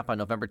coming up on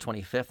November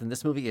 25th, and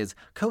this movie is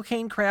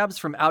Cocaine Crabs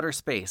from Outer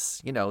Space.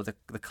 You know, the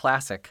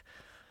classic.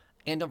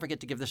 And don't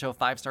forget to give the show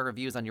 5-star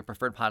reviews on your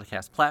preferred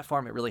podcast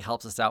platform. It really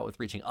helps us out with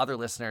reaching other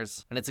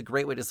listeners, and it's a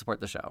great way to support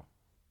the show.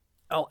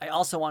 Oh, I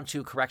also want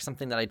to correct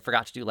something that I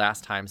forgot to do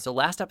last time. So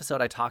last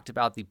episode, I talked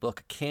about the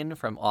book Kin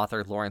from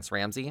author Lawrence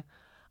Ramsey.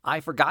 I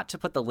forgot to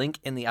put the link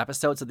in the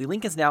episode, so the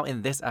link is now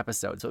in this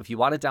episode. So if you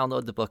want to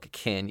download the book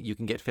Kin, you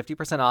can get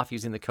 50% off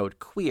using the code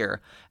QUEER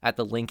at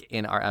the link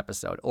in our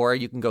episode. Or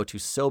you can go to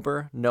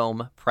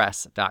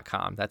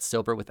sobergnomepress.com. That's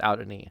sober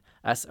without an E.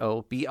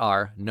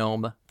 SOBR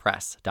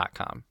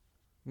gnomepress.com.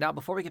 Now,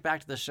 before we get back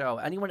to the show,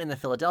 anyone in the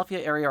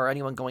Philadelphia area or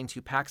anyone going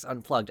to PAX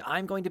Unplugged,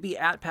 I'm going to be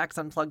at PAX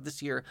Unplugged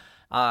this year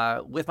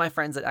with my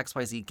friends at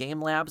XYZ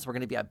Game Labs. We're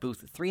going to be at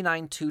booth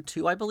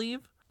 3922, I believe.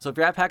 So if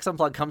you're at PAX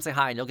Unplugged, come say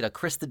hi and you'll get a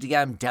Chris the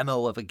DM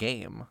demo of a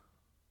game.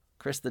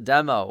 Chris the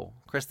demo.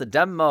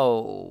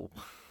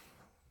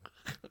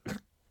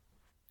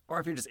 Or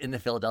if you're just in the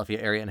Philadelphia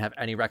area and have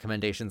any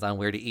recommendations on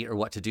where to eat or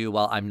what to do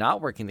while I'm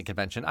not working the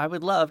convention, I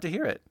would love to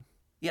hear it.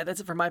 Yeah, that's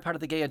it for my part of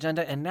the Gay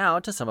Agenda, and now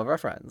to some of our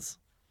friends.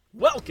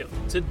 Welcome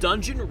to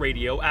Dungeon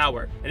Radio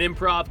Hour, an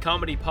improv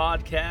comedy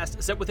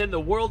podcast set within the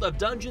world of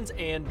Dungeons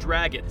and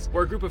Dragons,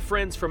 where a group of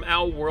friends from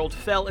our world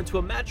fell into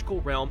a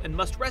magical realm and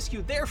must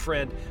rescue their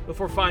friend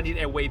before finding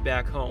a way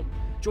back home.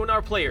 Join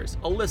our players,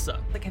 Alyssa.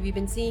 Like, have you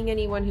been seeing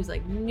anyone who's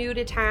like new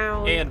to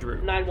town?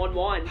 Andrew.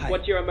 911. Hi.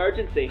 What's your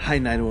emergency? Hi,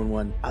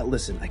 911.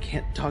 Listen, I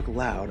can't talk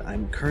loud.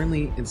 I'm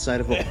currently inside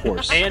of a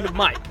horse. And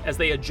Mike, as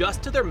they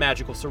adjust to their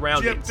magical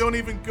surroundings. Jeff, don't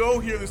even go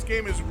here. This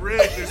game is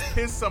rigged. There's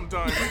piss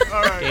sometimes.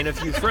 All right. And a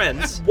few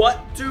friends. What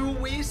do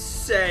we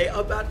say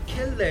about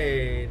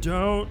killing?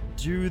 Don't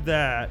do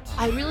that.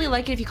 I really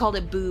like it if you called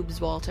it boobs,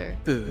 Walter.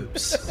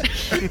 Boobs.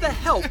 With the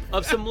help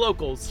of some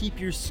locals. Keep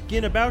your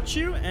skin about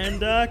you, and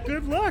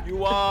good luck.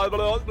 You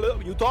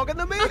talking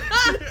to me?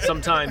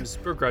 Sometimes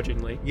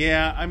begrudgingly.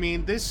 Yeah, I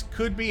mean, this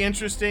could be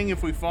interesting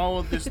if we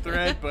followed this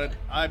thread, but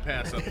I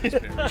pass up this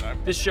paradigm.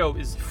 This show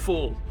is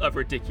full of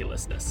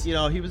ridiculousness. You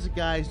know, he was a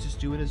guy who's just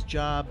doing his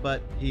job,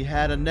 but he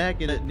had a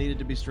neck and it needed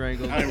to be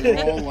strangled. I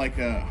roll like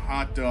a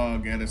hot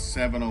dog at a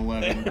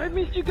 7-Eleven. I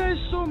missed you guys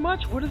so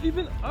much. What have you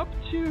been up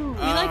to? We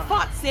like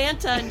fought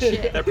Santa and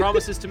shit. That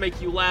promises to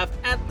make you laugh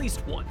at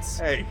least once.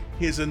 Hey,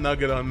 here's a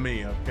nugget on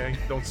me, okay?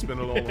 Don't spin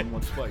it all in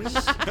one place.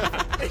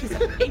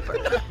 Paper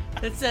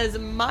that says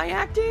my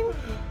acting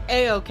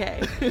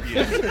A-okay.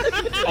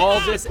 All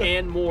this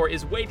and more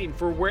is waiting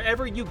for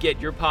wherever you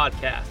get your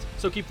podcast.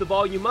 So keep the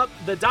volume up,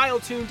 the dial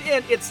tuned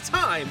in. It's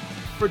time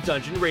for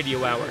Dungeon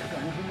Radio Hour.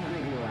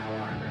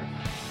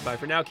 Bye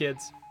for now,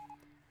 kids.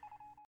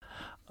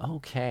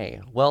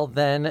 Okay, well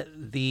then,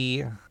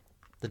 the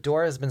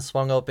door has been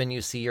swung open. You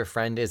see your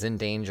friend is in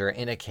danger,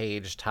 in a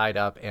cage, tied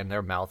up, and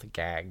their mouth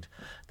gagged.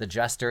 The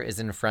jester is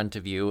in front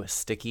of you.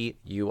 Sticky,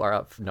 you are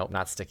up. Nope,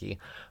 not Sticky.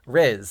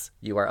 Riz,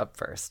 you are up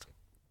first.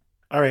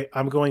 all right.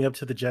 I'm going up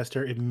to the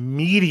jester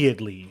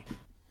immediately.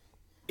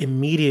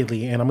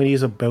 immediately, and I'm going to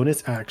use a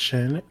bonus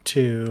action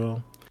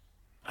to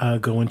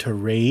go into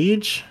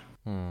rage.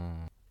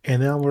 And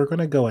then we're going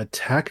to go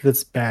attack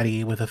this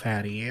baddie with a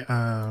fatty.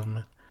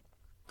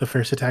 The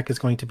first attack is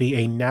going to be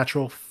a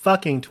natural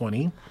fucking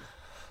 20.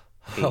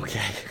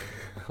 Okay.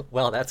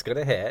 Well, that's going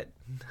to hit.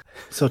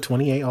 So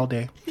 28 all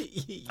day.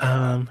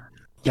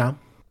 Yeah.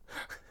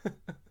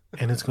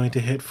 And it's going to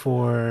hit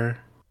for...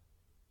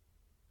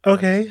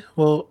 Okay,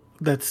 well,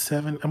 that's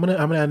 7. I'm gonna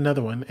add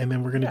another one, and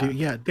then we're gonna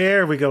do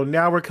there we go.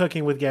 Now we're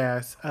cooking with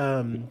gas.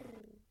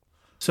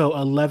 So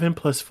 11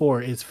 plus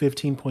 4 is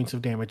 15 points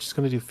of damage. It's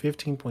gonna do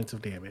 15 points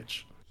of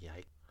damage.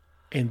 Yikes.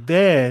 And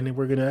then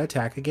we're gonna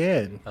attack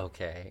again.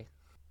 Okay.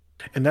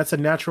 And that's a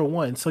natural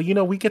 1. So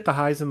we get the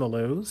highs and the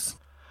lows.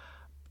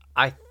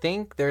 I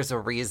think there's a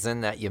reason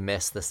that you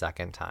missed the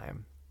second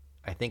time.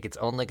 I think it's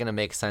only gonna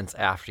make sense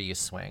after you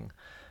swing.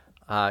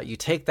 You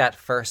take that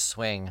first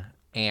swing,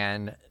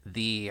 and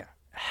the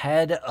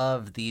head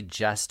of the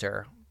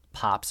jester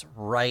pops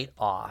right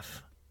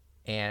off,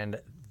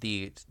 and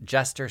the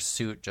jester's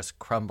suit just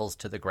crumbles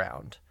to the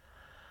ground.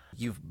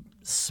 You've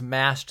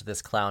smashed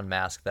this clown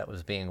mask that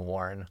was being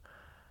worn,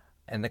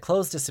 and the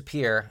clothes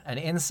disappear, and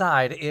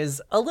inside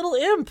is a little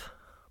imp.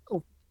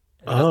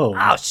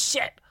 Oh,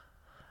 shit!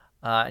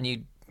 And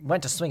you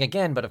went to swing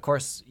again, but of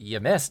course you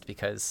missed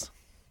because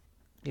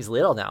he's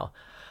little now.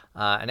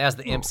 And as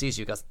the imp sees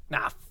you, goes,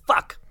 "Nah,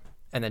 fuck!"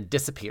 and then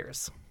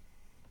disappears.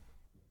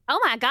 Oh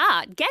my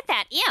god, get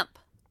that imp!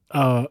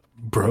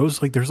 Bros,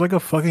 there's a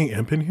fucking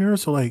imp in here,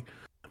 so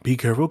be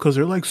careful because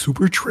they're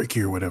super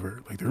tricky or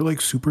whatever. They're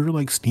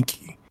super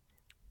sneaky.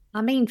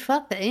 I mean,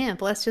 fuck the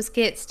imp. Let's just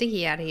get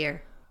Sticky out of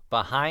here.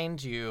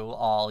 Behind you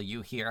all,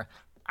 you hear,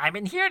 "I'm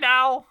in here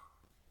now."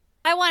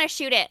 I want to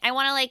shoot it. I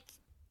want to have a...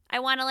 I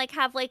want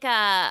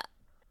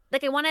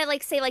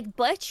to say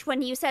Butch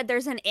when you said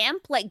there's an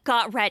imp,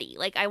 got ready.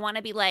 I want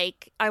to be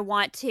I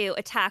want to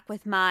attack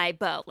with my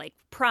bow,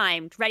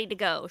 primed, ready to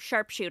go,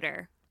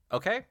 sharpshooter.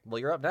 Okay, well,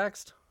 you're up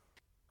next.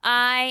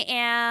 I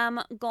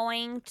am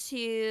going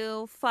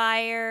to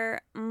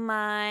fire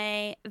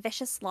my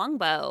vicious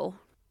longbow.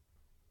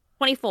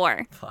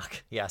 24.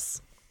 Fuck,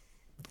 yes.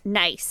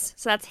 Nice.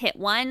 So that's hit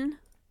 1.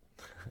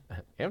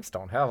 Imps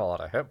don't have a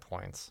lot of hit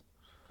points.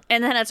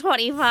 And then a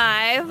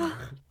 25.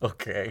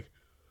 Okay.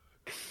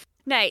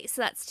 Nice.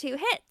 So that's 2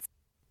 hits.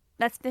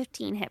 That's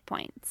 15 hit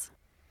points.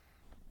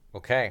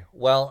 Okay.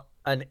 Well,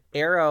 an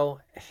arrow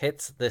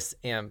hits this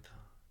imp,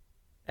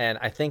 and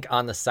I think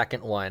on the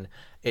second one,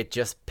 it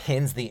just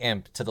pins the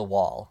imp to the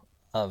wall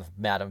of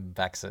Madame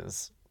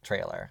Vex's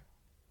trailer.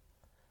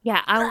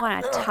 Yeah, I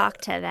want to talk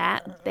to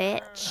that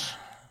bitch.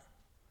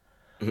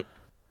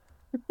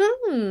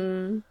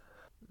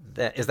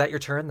 Is that your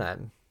turn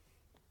then?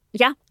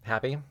 Yeah.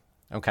 Happy?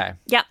 Okay.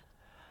 Yep.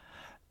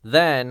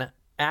 Then,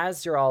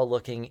 as you're all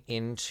looking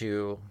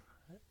into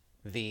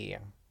the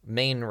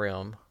main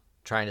room,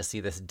 trying to see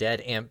this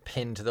dead imp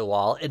pinned to the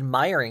wall,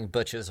 admiring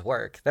Butch's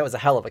work, that was a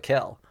hell of a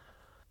kill,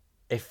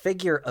 a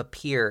figure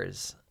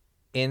appears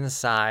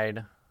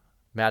inside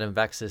Madame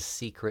Vex's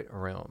secret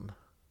room.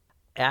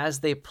 As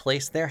they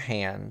place their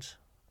hand,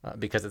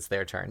 because it's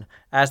their turn,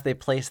 as they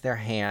place their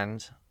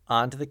hand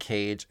onto the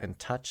cage and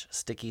touch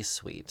Sticky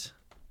Sweet,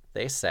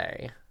 they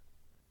say,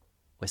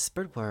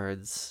 "Whispered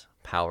words,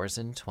 powers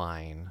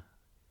entwine.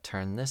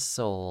 Turn this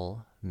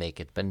soul, make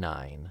it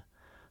benign.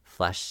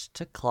 Flesh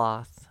to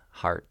cloth,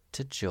 heart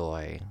to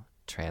joy.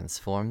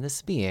 Transform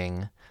this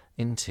being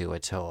into a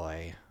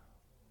toy."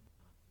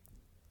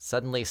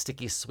 Suddenly,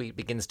 Sticky Sweet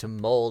begins to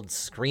mold,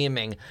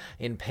 screaming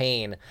in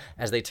pain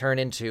as they turn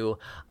into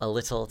a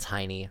little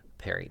tiny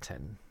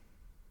Perryton.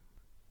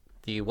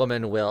 The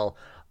woman will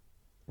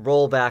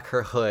roll back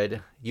her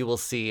hood. You will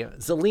see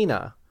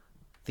Zelina,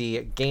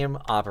 the game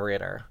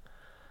operator,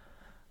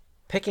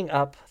 picking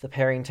up the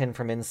Perryton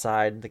from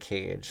inside the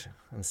cage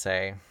and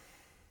say,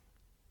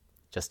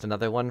 "Just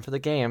another one for the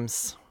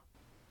games."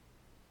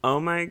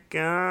 Oh my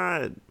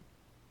god.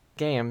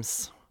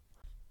 Games.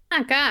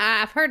 My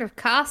God, I've heard of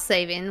cost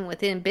saving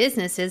within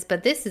businesses,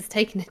 but this is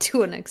taking it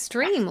to an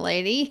extreme,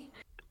 lady.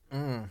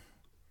 The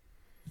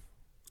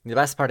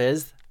best part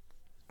is,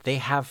 they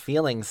have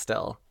feelings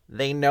still.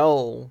 They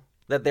know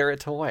that they're a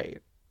toy.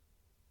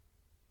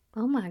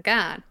 Oh my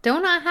God.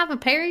 Don't I have a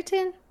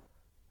Perryton?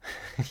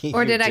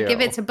 Or did I give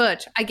it to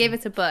Butch? I gave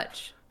it to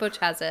Butch. Butch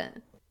has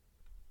it.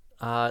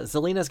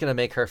 Zelina's going to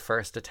make her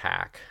first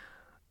attack.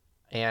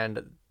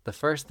 And the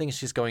first thing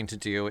she's going to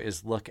do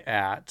is look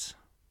at...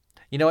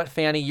 You know what,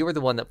 Fanny? You were the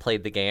one that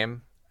played the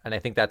game, and I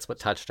think that's what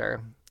touched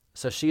her.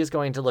 So she is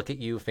going to look at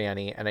you,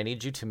 Fanny, and I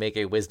need you to make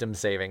a wisdom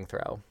saving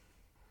throw.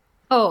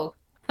 Oh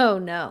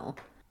no.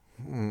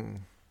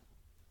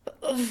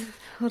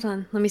 Hold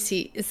on, let me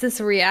see. Is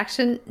this a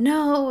reaction?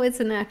 No, it's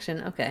an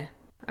action. Okay.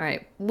 All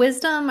right.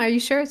 Wisdom? Are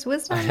you sure it's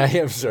wisdom? I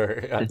am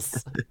sure,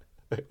 yes.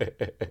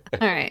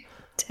 All right.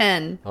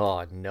 10.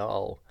 Oh,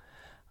 no.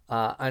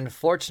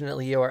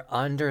 Unfortunately, you are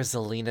under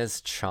Zelina's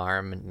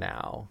charm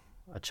now.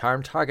 A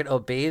charmed target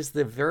obeys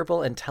the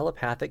verbal and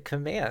telepathic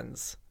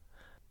commands.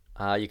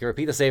 You can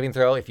repeat the saving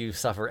throw if you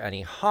suffer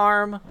any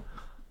harm.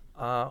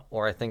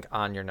 or I think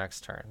on your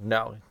next turn.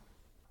 No.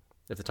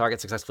 If the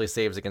target successfully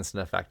saves against an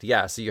effect.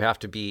 Yeah, so you have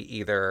to be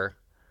either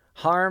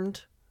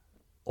harmed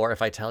or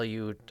if I tell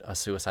you a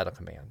suicidal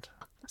command.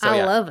 So, I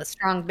yeah. love a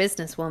strong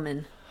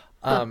businesswoman.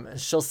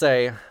 She'll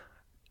say,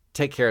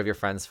 take care of your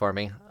friends for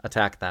me.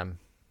 Attack them.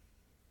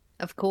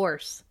 Of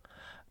course.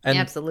 And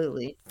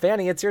Absolutely.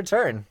 Fanny, it's your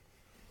turn.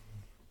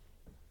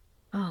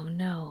 Oh,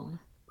 no.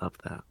 Love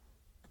that.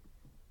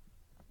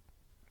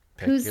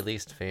 Pick your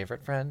least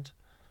favorite friend.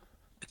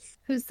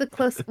 Who's the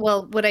closest?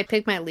 Well, would I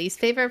pick my least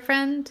favorite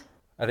friend?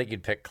 I think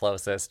you'd pick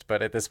closest,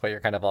 but at this point you're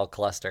kind of all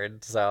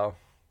clustered, so...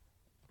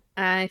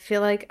 I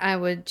feel like I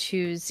would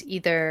choose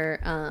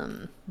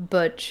either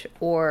Butch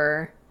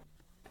or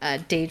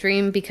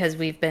Daydream because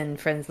we've been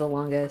friends the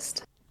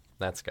longest.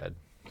 That's good.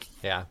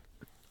 Yeah.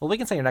 Well, we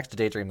can say you're next to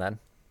Daydream then.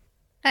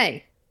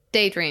 Hey,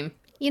 Daydream.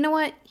 You know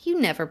what? You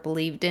never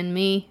believed in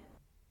me.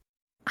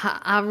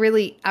 I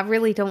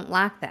really don't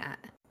like that.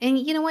 And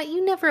you know what?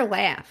 You never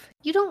laugh.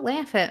 You don't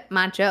laugh at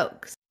my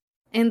jokes.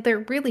 And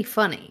they're really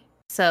funny.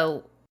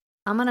 So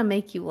I'm going to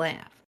make you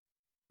laugh.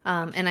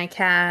 And I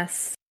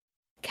cast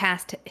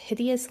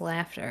Hideous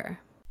Laughter.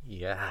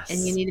 Yes. And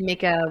you need to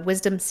make a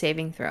wisdom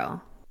saving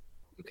throw.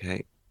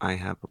 Okay, I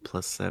have a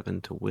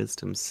 +7 to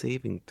wisdom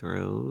saving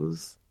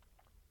throws.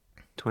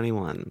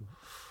 21.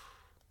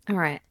 All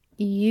right.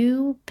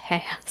 You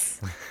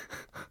pass.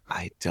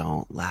 I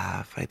don't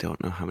laugh. I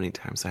don't know how many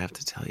times I have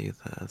to tell you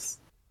this.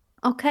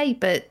 Okay,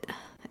 but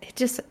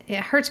it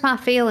hurts my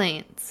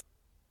feelings.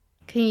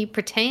 Can you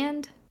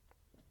pretend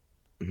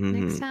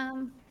next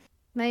time?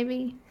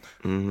 Maybe?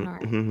 All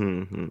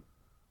right.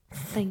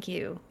 Thank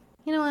you.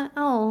 You know what?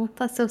 Oh,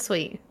 that's so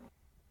sweet.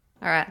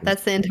 All right,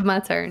 that's the end of my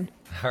turn.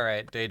 All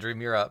right, Daydream,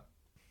 you're up.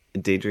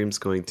 Daydream's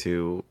going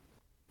to...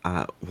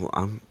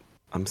 well,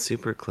 I'm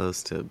super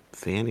close to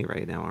Fanny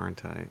right now,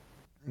 aren't I?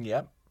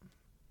 Yep.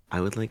 I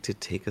would like to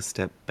take a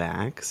step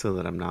back so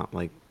that I'm not,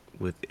 like,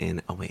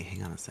 within... Oh, wait,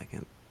 hang on a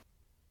second.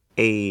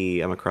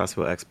 Hey, I'm a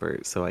crossbow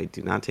expert, so I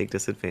do not take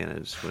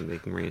disadvantage when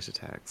making ranged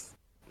attacks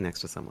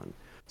next to someone.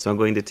 So I'm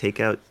going to take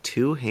out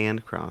 2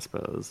 hand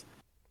crossbows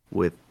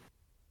with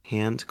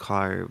hand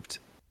carved.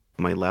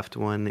 My left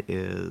one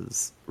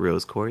is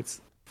rose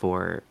quartz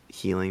for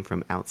healing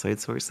from outside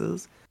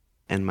sources,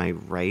 and my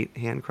right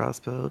hand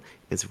crossbow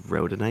is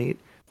rhodonite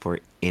for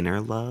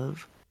inner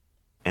love.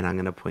 And I'm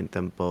going to point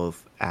them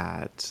both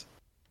at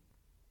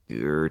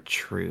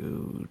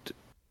Gertrude.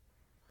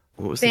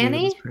 What was the name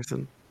of this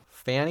person?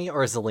 Fanny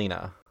or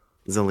Zelina?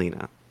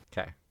 Zelina.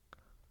 Okay.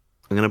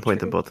 I'm going to point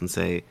them both and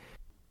say,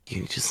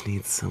 you just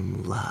need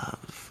some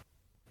love.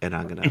 And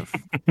I'm going to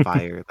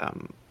fire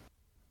them.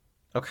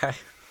 Okay.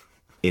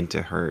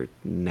 Into her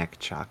neck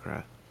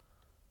chakra.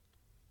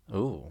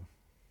 Ooh.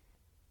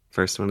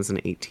 First one is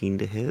an 18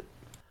 to hit.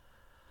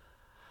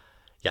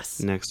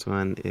 Yes. Next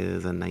one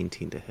is a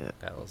 19 to hit.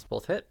 Those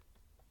both hit.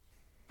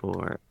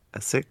 For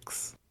a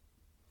 6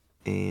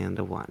 and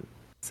a 1.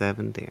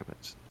 7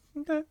 damage.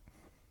 Okay.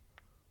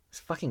 These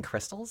fucking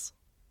crystals?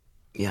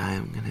 Yeah,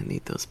 I'm going to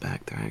need those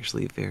back. They're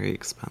actually very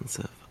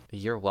expensive.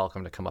 You're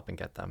welcome to come up and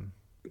get them.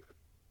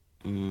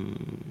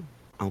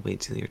 I'll wait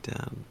till you're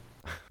done.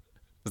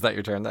 Is that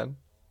your turn then?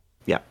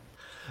 Yeah.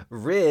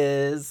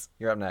 Riz,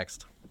 you're up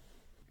next.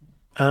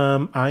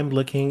 I'm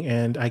looking,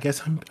 and I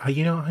guess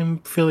I'm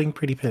feeling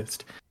pretty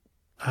pissed.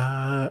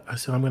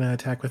 So I'm gonna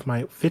attack with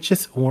my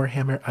Vicious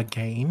Warhammer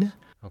again.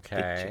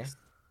 Okay.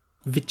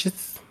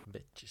 Vicious.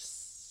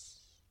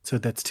 So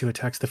that's 2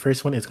 attacks. The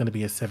first one is going to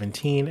be a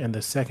 17, and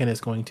the second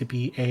is going to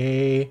be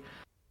a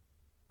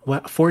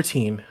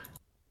 14.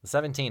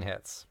 17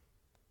 hits.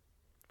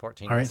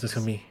 14. All right, so it's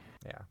gonna be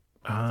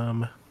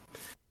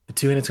the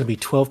 2, and it's gonna be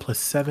 12 plus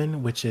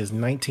 7, which is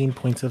 19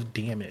 points of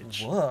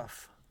damage.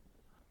 Woof.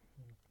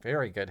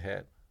 Very good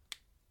hit.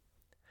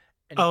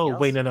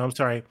 Wait, no, I'm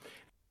sorry.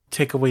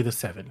 Take away the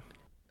 7.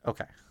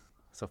 Okay,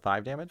 so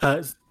 5 damage.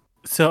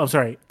 So I'm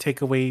sorry.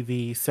 Take away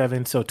the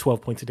 7, so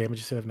 12 points of damage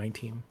instead of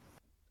 19.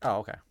 Oh,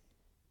 okay.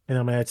 And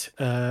I'm at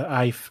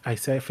I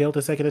failed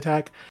a second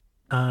attack.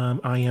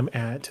 I am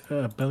at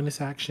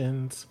bonus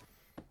actions.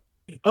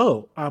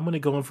 Oh, I'm gonna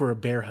go in for a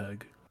bear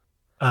hug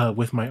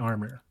with my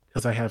armor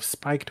because I have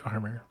spiked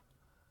armor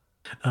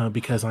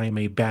because I am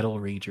a battle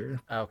rager.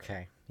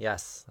 Okay.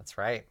 Yes, that's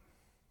right.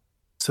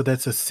 So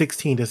that's a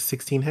 16. Does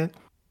 16 hit?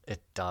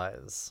 It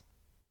does.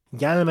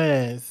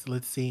 Yes.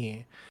 Let's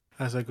see.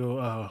 As I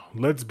go,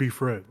 let's be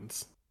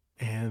friends,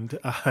 and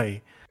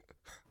I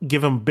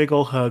give him a big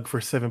ol' hug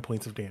for 7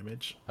 points of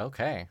damage.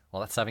 Okay.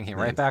 Well, that 7 came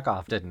right back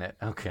off, didn't it?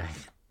 Okay.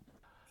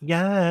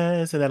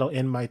 Yes, and that'll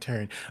end my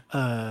turn.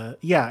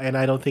 Yeah, and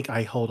I don't think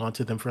I hold on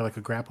to them for like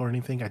a grapple or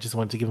anything. I just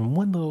wanted to give them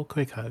one little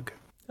quick hug.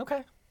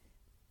 Okay.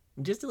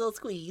 Just a little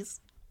squeeze.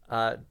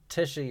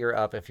 Tisha, you're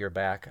up if you're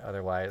back.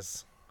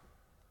 Otherwise,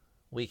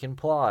 we can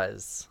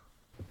pause.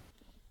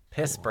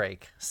 Piss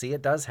break. See,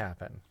 it does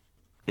happen.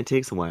 It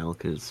takes a while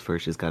because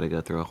first she's got to go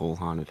through a whole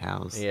haunted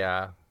house.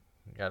 Yeah.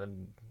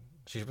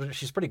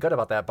 She's pretty good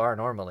about that bar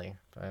normally.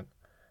 But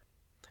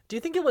do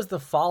you think it was the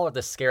fall or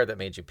the scare that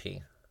made you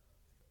pee?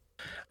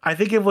 I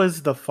think it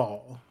was the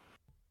fall.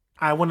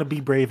 I want to be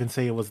brave and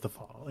say it was the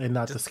fall and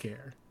not the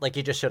scare. Like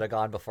you just should have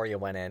gone before you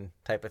went in,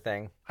 type of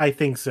thing. I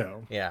think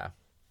so. Yeah.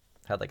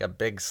 Had like a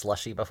big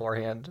slushy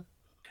beforehand.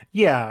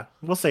 Yeah,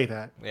 we'll say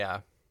that.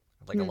 Yeah.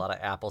 Like a lot of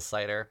apple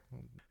cider.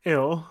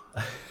 Ew.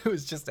 It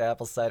was just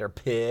apple cider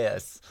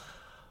piss.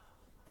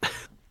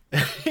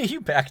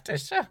 You back,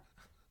 Tisha?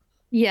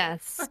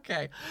 Yes.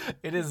 Okay.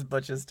 It is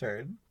Butch's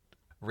turn.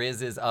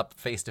 Riz is up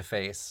face to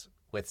face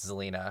with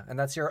Zelina, and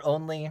that's your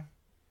only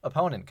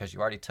opponent because you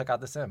already took out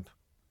this imp.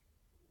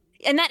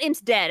 And that imp's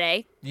dead,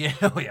 eh? Yeah,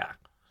 oh yeah.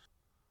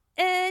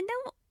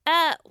 No.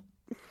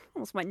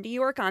 Almost went to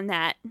York on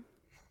that.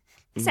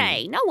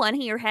 Say, no one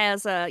here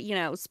has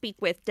speak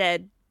with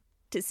dead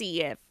to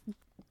see if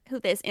who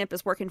this imp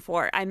is working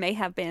for. I may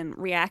have been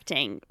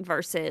reacting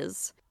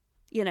versus,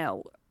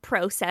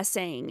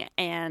 processing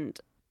and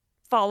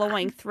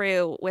following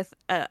through with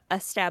a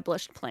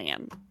established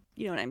plan.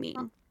 You know what I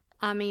mean?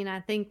 I mean, I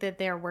think that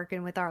they're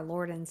working with our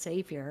Lord and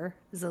Savior,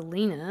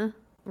 Zelina,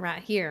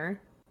 right here,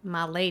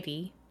 my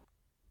lady.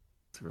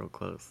 It's real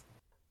close.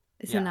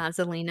 Is it not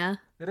Zelina?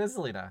 It is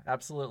Zelina,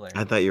 absolutely.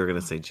 I thought you were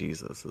gonna say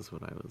Jesus is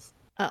what I was.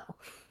 Oh.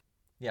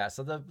 Yeah,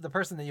 so the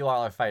person that you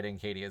all are fighting,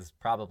 Katie, is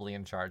probably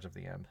in charge of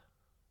the imp.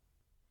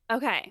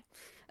 Okay.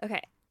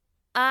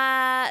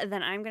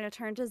 Then I'm gonna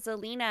turn to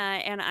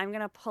Zelina and I'm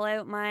gonna pull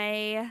out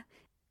my.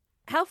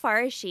 How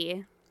far is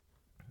she?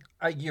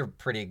 You're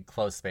pretty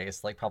close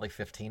space, like probably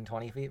 15,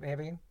 20 feet,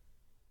 maybe.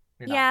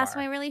 Yeah, so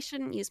I really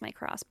shouldn't use my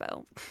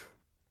crossbow.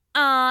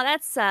 Oh,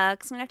 that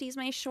sucks. I'm gonna have to use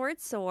my short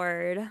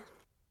sword.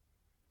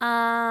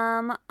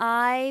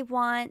 I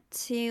want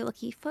to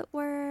lucky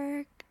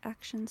footwork,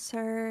 action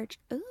surge.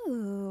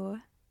 Ooh,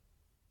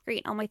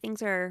 great! All my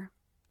things are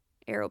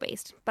arrow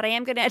based, but I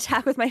am gonna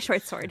attack with my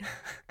short sword.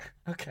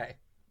 Okay.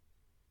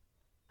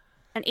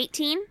 An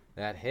 18.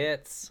 That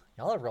hits.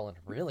 Y'all are rolling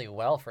really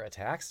well for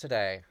attacks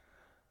today.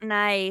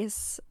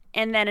 Nice.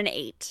 And then an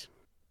 8.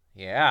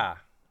 Yeah.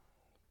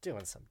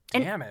 Doing some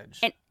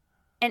damage.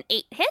 An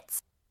 8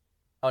 hits?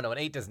 Oh, no, an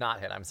 8 does not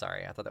hit. I'm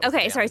sorry. I thought that was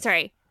Okay, damage.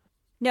 sorry.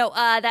 No,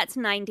 that's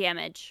 9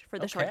 damage for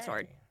the short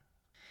sword.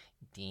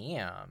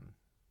 Damn.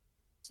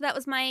 So that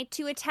was my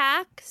 2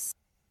 attacks.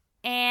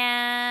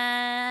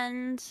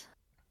 And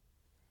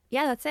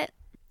yeah, that's it.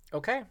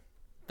 Okay.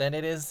 Then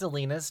it is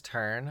Zelina's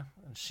turn.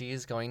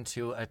 She's going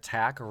to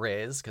attack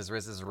Riz, because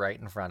Riz is right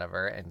in front of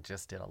her and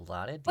just did a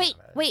lot of damage.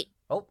 Wait.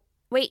 Oh.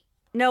 Wait.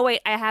 No,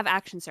 wait. I have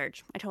action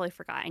surge. I totally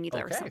forgot. I knew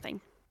there was Okay.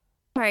 something.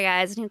 Sorry,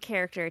 guys. New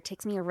character. It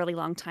takes me a really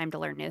long time to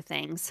learn new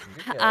things.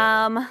 Okay.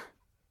 I'm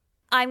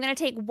going to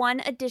take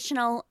 1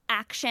 additional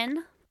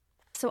action.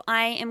 So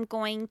I am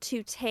going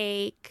to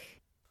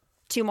take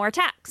 2 more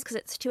attacks, because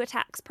it's 2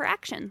 attacks per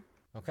action.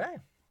 Okay.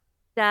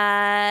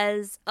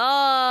 That's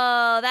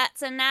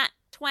a nat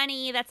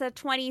 20. That's a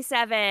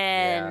 27.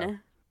 Yeah.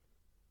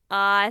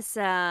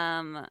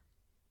 Awesome.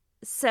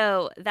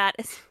 So that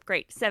is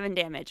great. 7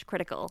 damage.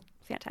 Critical.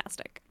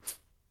 Fantastic.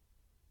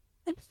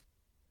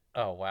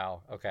 Oh,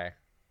 wow. Okay.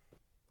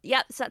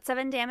 Yep, so that's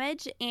 7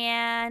 damage,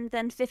 and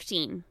then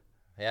 15.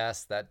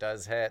 Yes, that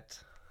does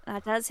hit.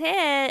 That does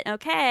hit.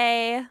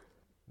 Okay.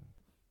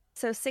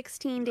 So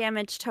 16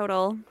 damage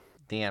total.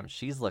 Damn,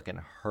 she's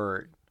looking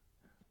hurt.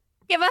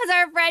 Give us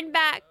our friend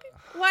back.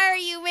 Why are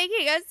you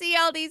making us see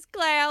all these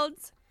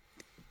clowns?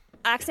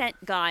 Accent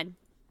gone.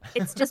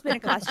 It's just been a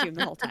costume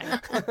the whole time.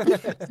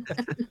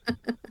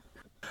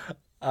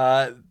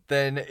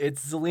 Then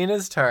it's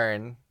Zelina's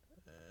turn.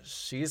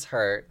 She's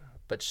hurt,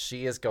 but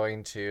she is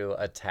going to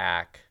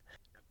attack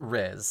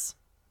Riz.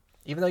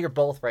 Even though you're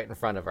both right in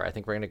front of her, I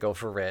think we're going to go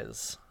for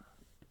Riz.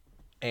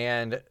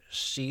 And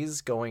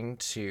she's going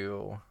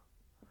to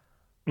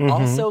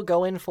also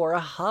go in for a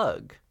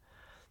hug.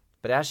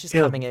 But as she's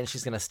coming in,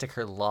 she's going to stick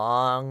her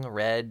long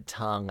red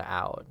tongue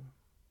out.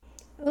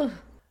 Ugh.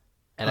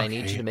 And I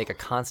need you to make a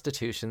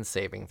Constitution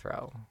saving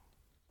throw.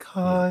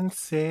 Con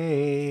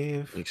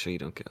save. Make sure you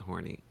don't get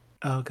horny.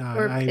 Oh god.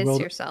 Or piss rolled,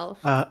 yourself.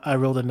 I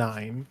rolled a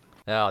 9.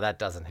 No, that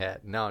doesn't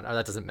hit. No,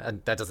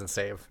 that doesn't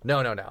save.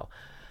 No.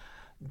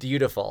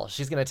 Beautiful.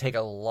 She's going to take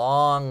a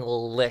long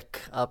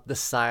lick up the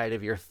side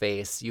of your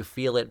face. You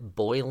feel it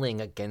boiling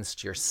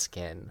against your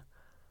skin.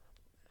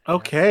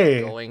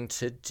 Okay. That's going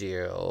to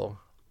do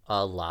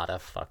a lot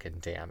of fucking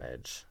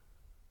damage.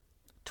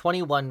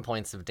 21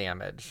 points of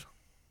damage.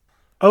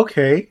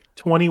 Okay.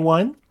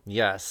 21.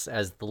 Yes,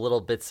 as the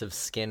little bits of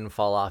skin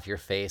fall off your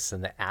face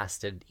and the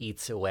acid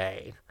eats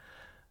away.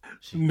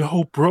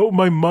 No, bro,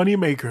 my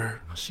moneymaker.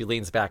 She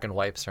leans back and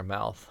wipes her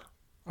mouth.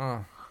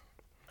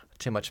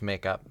 Too much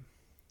makeup.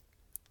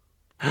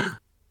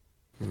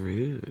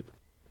 Rude.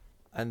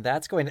 And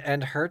that's going to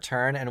end her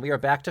turn, and we are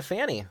back to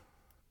Fanny.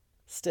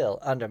 Still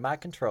under my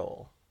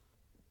control.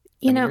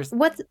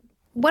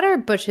 What are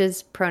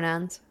Butch's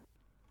pronouns?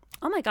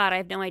 Oh my god, I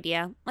have no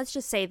idea. Let's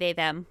just say they,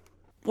 them.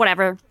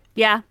 Whatever.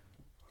 Yeah.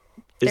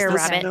 They're a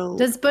rabbit.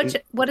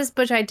 What does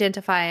Butch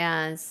identify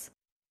as?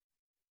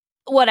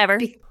 Whatever.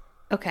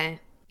 Okay.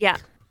 Yeah.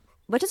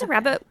 Butch is a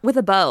rabbit with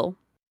a bow.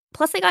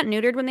 Plus, they got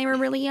neutered when they were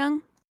really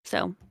young.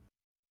 So.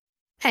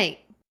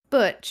 Hey,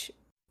 Butch,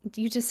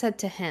 you just said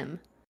to him.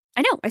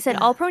 I know. I said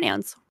all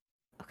pronouns.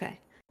 Okay.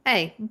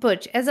 Hey,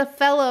 Butch, as a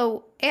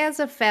fellow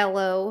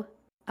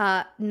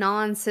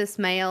non-cis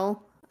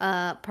male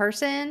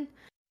person,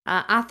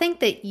 I think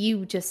that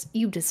you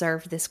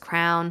deserve this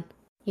crown.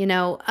 You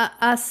know,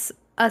 us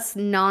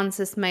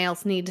non-cis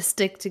males need to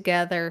stick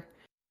together,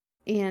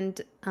 and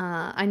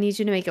I need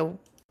you to make a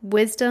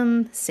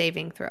wisdom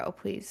saving throw,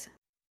 please.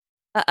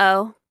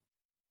 Uh-oh.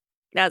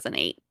 That's an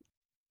 8.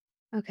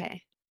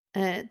 Okay.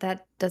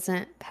 That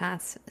doesn't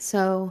pass.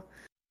 So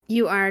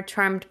you are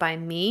charmed by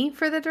me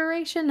for the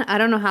duration? I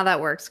don't know how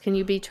that works. Can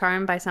you be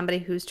charmed by somebody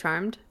who's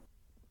charmed?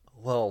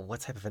 Whoa,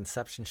 what type of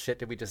inception shit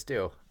did we just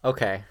do?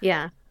 Okay.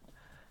 Yeah.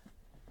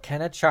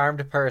 Can a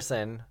charmed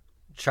person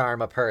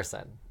charm a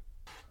person?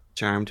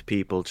 Charmed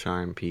people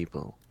charm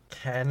people.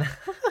 Can...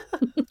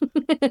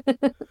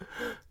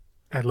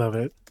 I love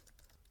it.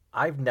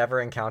 I've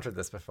never encountered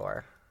this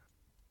before.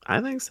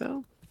 I think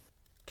so.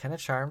 Can a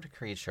charmed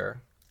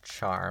creature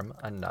charm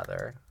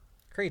another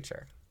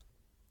creature?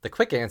 The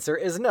quick answer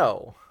is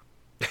no.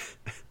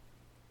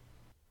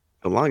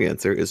 The long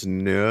answer is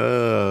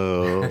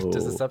no.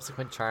 Does a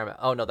subsequent charm...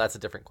 Oh, no, that's a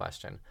different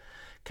question.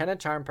 Can a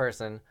charmed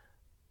person...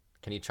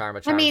 Can you charm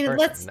a charmed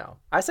person? No.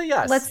 I say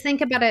yes. Let's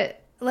think about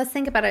it. Let's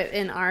think about it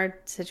in our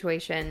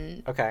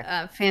situation. Okay.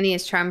 Fanny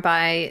is charmed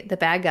by the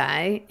bad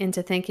guy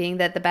into thinking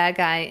that the bad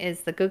guy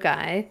is the good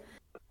guy,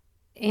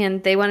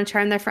 and they want to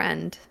charm their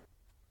friend.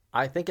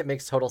 I think it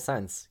makes total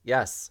sense.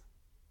 Yes.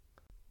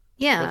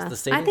 Yeah, What's the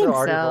saving I think throw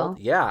already so. rolled?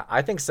 Yeah,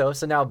 I think so.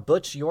 So now,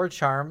 Butch, you're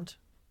charmed.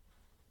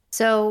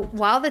 So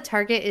while the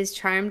target is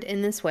charmed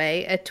in this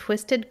way, a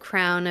twisted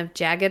crown of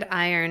jagged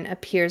iron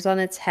appears on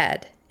its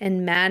head,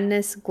 and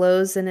madness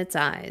glows in its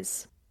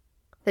eyes.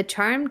 The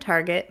charmed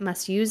target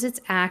must use its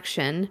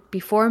action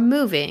before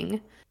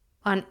moving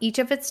on each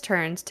of its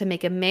turns to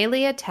make a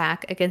melee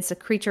attack against a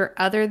creature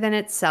other than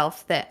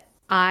itself that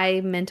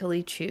I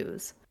mentally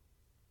choose.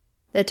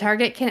 The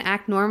target can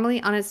act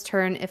normally on its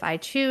turn if I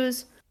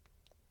choose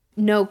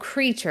no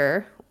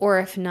creature or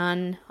if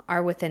none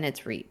are within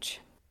its reach.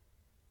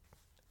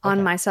 Okay.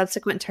 On my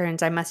subsequent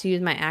turns, I must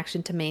use my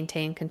action to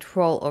maintain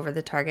control over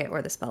the target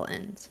or the spell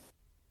ends.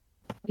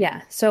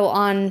 Yeah, so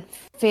on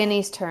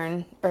Fanny's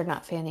turn, or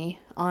not Fanny,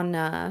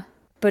 on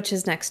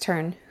Butch's next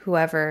turn,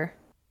 whoever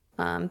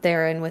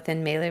they're in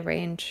within melee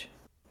range,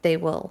 they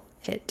will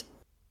hit.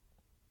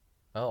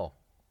 Oh,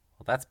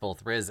 well, that's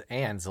both Riz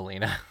and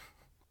Zelina.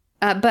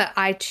 But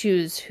I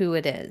choose who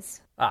it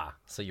is. Ah,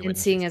 so you And wouldn't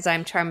seeing choose- as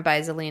I'm charmed by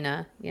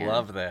Zelina, yeah.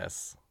 Love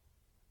this.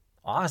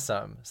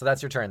 Awesome. So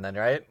that's your turn then,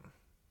 right?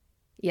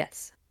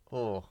 Yes.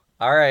 Oh,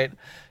 all right.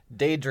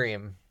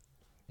 Daydream.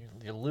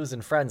 You're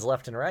losing friends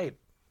left and right.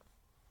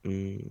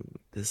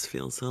 This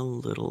feels a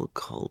little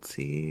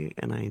culty,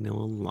 and I know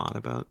a lot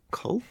about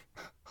cult.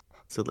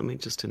 So let me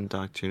just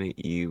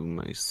indoctrinate you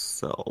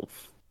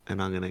myself.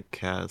 And I'm gonna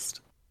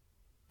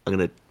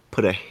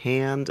put a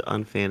hand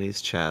on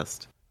Fanny's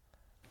chest,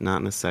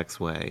 not in a sex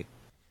way,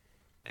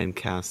 and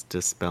cast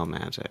Dispel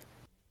Magic.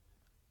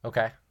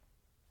 Okay.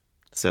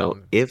 So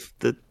if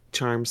the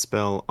charm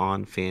spell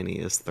on Fanny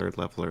is 3rd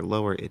level or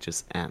lower, it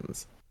just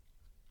ends.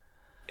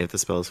 If the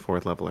spell is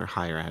 4th level or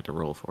higher, I had to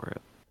roll for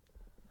it.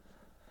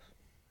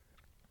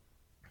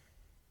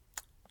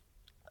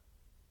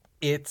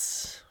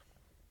 It's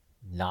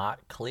not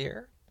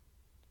clear.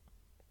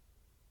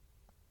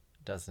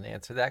 Doesn't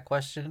answer that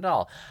question at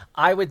all.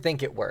 I would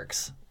think it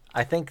works.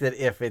 I think that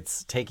if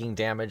it's taking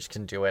damage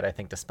can do it. I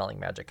think Dispelling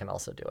Magic can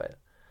also do it.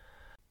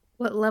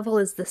 What level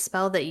is the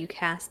spell that you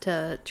cast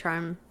to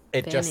charm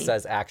It Fanny? just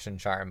says Action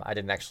Charm. I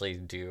didn't actually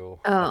do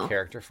Oh. a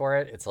character for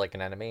it. It's like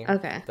an enemy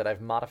Okay. that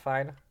I've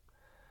modified.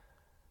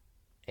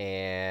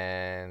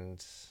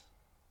 And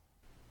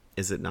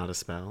Is it not a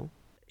spell?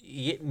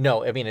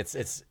 no, I mean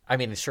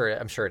I'm sure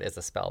it is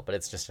a spell, but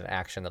it's just an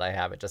action that I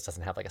have. It just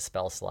doesn't have like a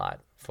spell slot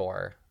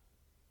for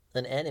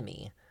an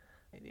enemy.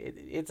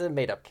 It's a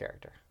made up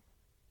character.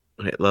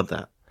 Okay, love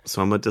that.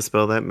 So I'm gonna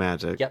dispel that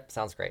magic. Yep,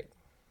 sounds great.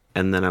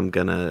 And then I'm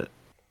gonna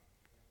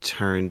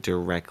turn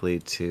directly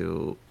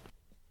to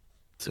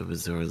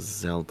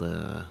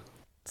Zelda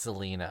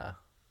Zelina.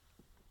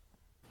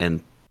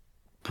 and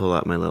pull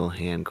out my little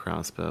hand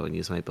crossbow and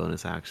use my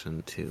bonus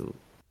action to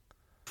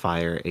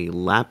fire a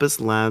lapis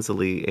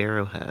lazuli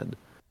arrowhead.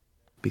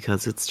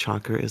 Because its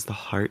chakra is the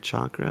heart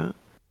chakra,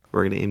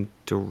 we're gonna aim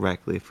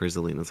directly for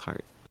Zelina's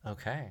heart.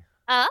 Okay.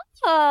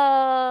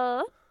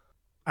 Oh.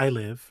 I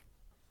live.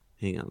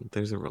 Hang on,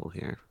 there's a roll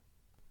here.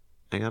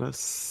 I got a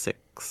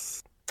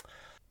 6.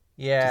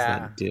 Yeah.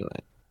 Does that do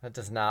it? That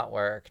does not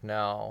work,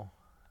 no.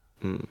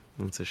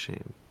 That's a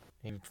shame.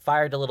 You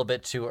fired a little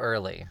bit too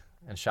early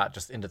and shot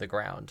just into the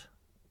ground.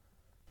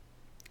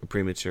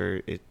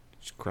 Premature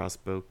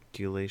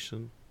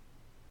crossbowculation.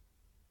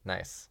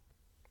 Nice.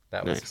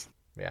 That was Nice.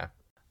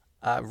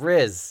 yeah.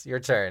 Riz, your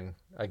turn.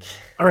 Okay.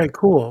 All right,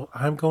 cool.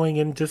 I'm going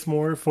in just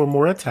for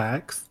more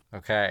attacks.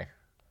 Okay.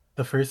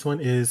 The first one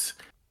is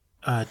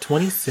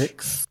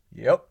 26.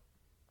 Yep.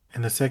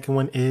 And the second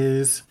one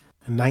is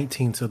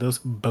 19. So those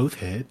both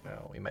hit.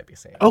 Oh, we might be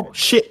saying. Oh,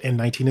 shit. And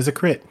 19 is a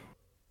crit.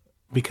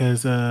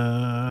 Because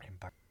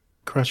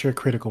Crusher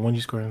critical. One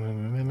you score.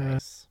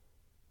 Nice.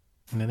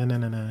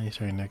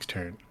 Sorry, next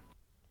turn.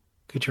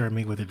 Good job,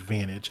 make with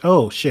advantage.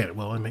 Oh shit.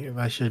 Well,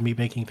 I should be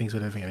making things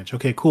with advantage.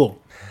 Okay,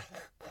 cool.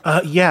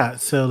 Yeah.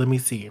 So let me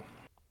see.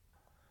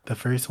 The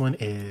first one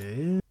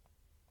is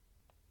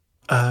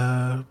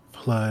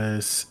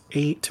plus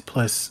 8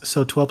 plus,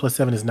 so 12 plus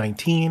 7 is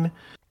 19,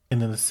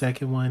 and then the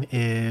second one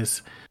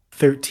is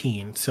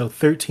 13. So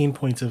 13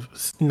 points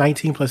of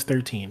 19 plus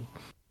 13.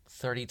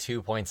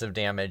 32 points of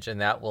damage,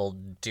 and that will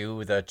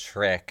do the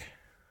trick.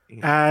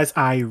 As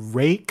I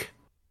rake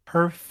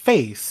her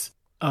face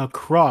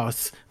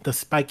across the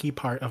spiky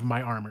part of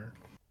my armor.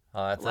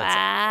 That's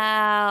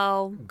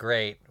Wow.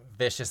 great.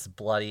 Vicious,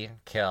 bloody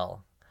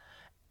kill.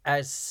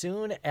 As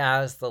soon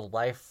as the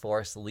life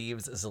force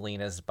leaves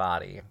Zelina's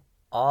body,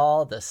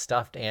 all the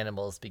stuffed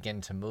animals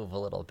begin to move a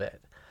little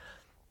bit.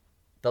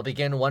 They'll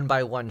begin one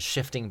by one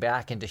shifting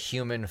back into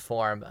human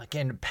form,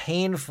 again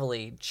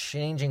painfully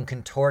changing,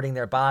 contorting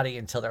their body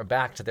until they're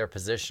back to their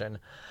position.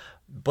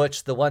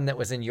 Butch, the one that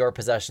was in your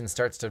possession,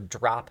 starts to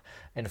drop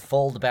and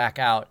fold back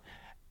out,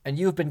 and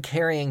you've been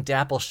carrying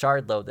Dapple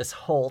Shardlow this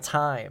whole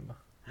time.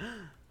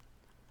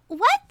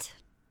 What?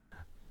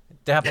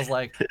 Dapple's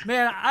like,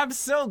 man, I'm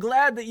so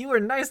glad that you were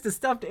nice to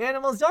stuffed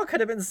animals. Y'all could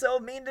have been so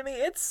mean to me.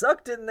 It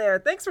sucked in there.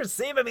 Thanks for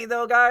saving me,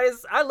 though,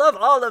 guys. I love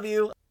all of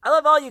you. I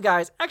love all you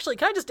guys. Actually,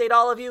 can I just date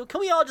all of you?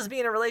 Can we all just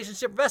be in a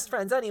relationship, best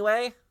friends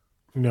anyway?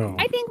 No.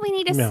 I think we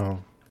need to...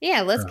 No.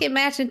 Yeah, let's get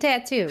matching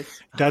tattoos.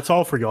 That's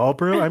all for y'all,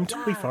 bro. I'm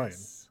totally fine.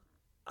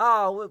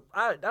 Oh,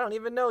 I don't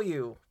even know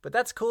you, but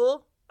that's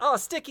cool. Oh,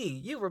 Sticky,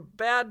 you were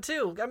bad,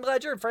 too. I'm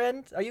glad you're a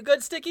friend. Are you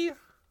good, Sticky?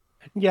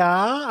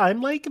 Yeah,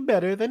 I'm like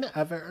better than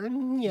ever. Yeah.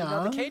 You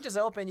know, the cage is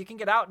open. You can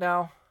get out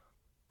now.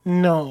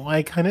 No,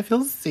 I kind of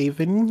feel safe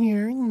in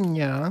here.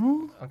 Yeah.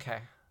 Okay.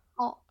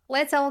 Oh,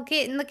 let's all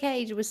get in the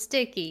cage with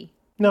Sticky.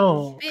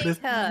 No. Big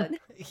hug.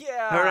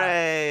 Yeah.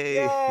 Hooray!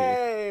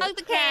 Yay! Hug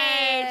the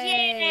cage!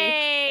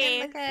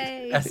 Yay! In the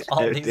cage. As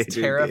all Oh, these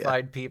dear,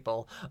 terrified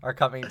people are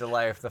coming to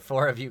life, the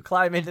four of you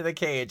climb into the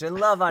cage and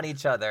love on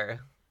each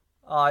other.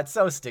 Oh, it's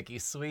so Sticky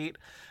sweet.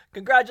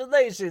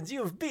 Congratulations,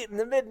 you've beaten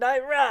the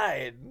midnight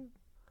ride.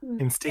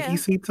 And Sticky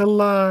Sweet's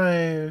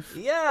alive.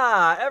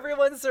 Yeah,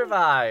 everyone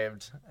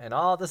survived. And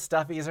all the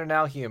stuffies are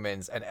now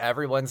humans, and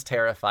everyone's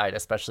terrified,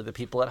 especially the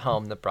people at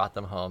home that brought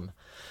them home,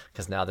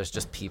 because now there's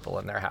just people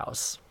in their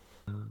house.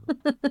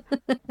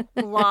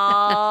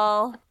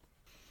 Lol.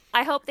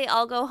 I hope they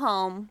all go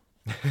home.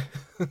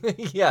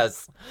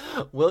 Yes,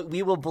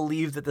 we will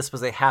believe that this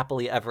was a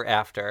happily ever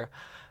after,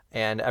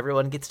 and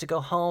everyone gets to go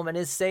home and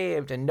is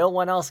saved, and no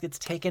one else gets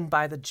taken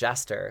by the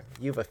Jester.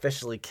 You've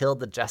officially killed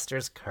the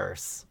Jester's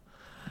curse.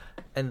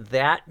 And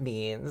that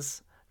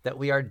means that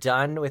we are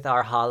done with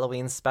our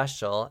Halloween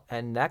special,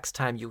 and next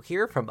time you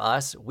hear from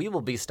us, we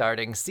will be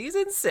starting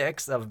Season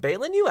 6 of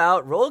Bailin' You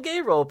Out, Roll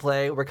Gay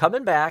Roleplay. We're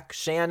coming back.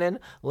 Shannon,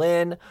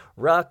 Lynn,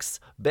 Rux,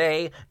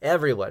 Bay,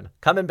 everyone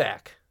coming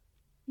back.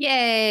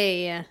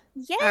 Yay. Yay!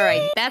 All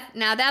right,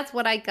 that's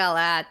what I call a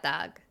hot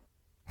dog.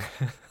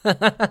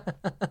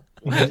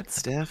 Why did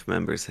staff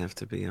members have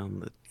to be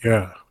on the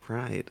Yeah.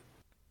 ride?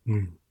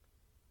 Mm.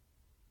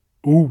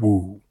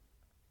 Ooh.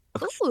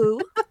 Ooh.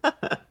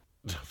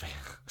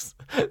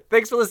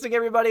 Thanks for listening,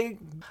 everybody.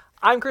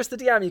 I'm Chris the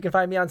DM. You can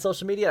find me on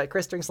social media at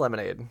Chris Drinks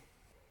Lemonade.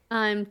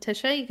 I'm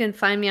Tisha. You can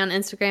find me on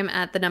Instagram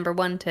at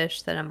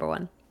 @1Tish,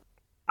 @1.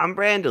 I'm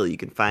Brandel. You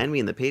can find me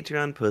in the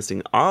Patreon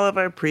posting all of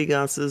our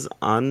pre-gosses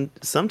on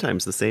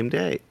sometimes the same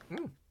day.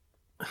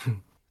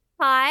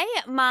 Hi,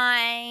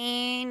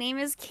 my name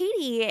is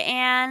Katie,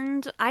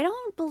 and I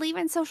don't believe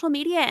in social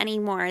media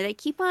anymore. They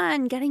keep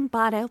on getting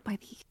bought out by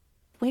these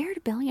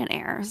weird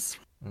billionaires.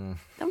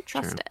 Don't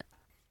trust it.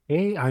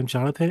 Hey, I'm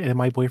Jonathan, and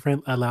my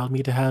boyfriend allowed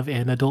me to have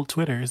an adult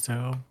Twitter,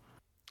 so.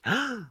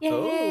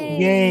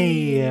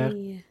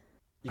 Yay!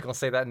 You gonna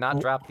say that and not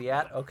drop the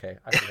at? Okay,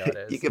 I see how it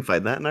is. You can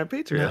find that in our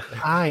Patreon.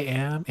 I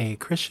am a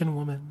Christian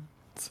woman,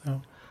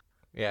 so.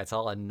 Yeah, it's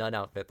all a nun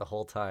outfit the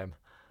whole time.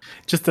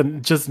 Just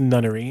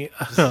nunnery.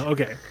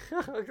 Okay.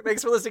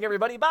 Thanks for listening,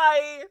 everybody.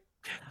 Bye!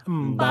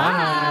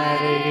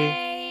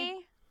 Bye.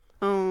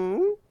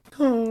 Oh.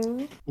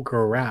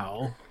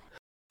 Growl.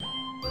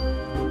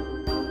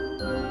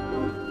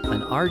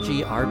 An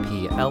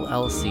RGRP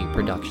LLC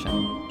production.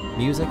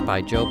 Music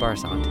by Joe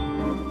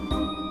Barsanti.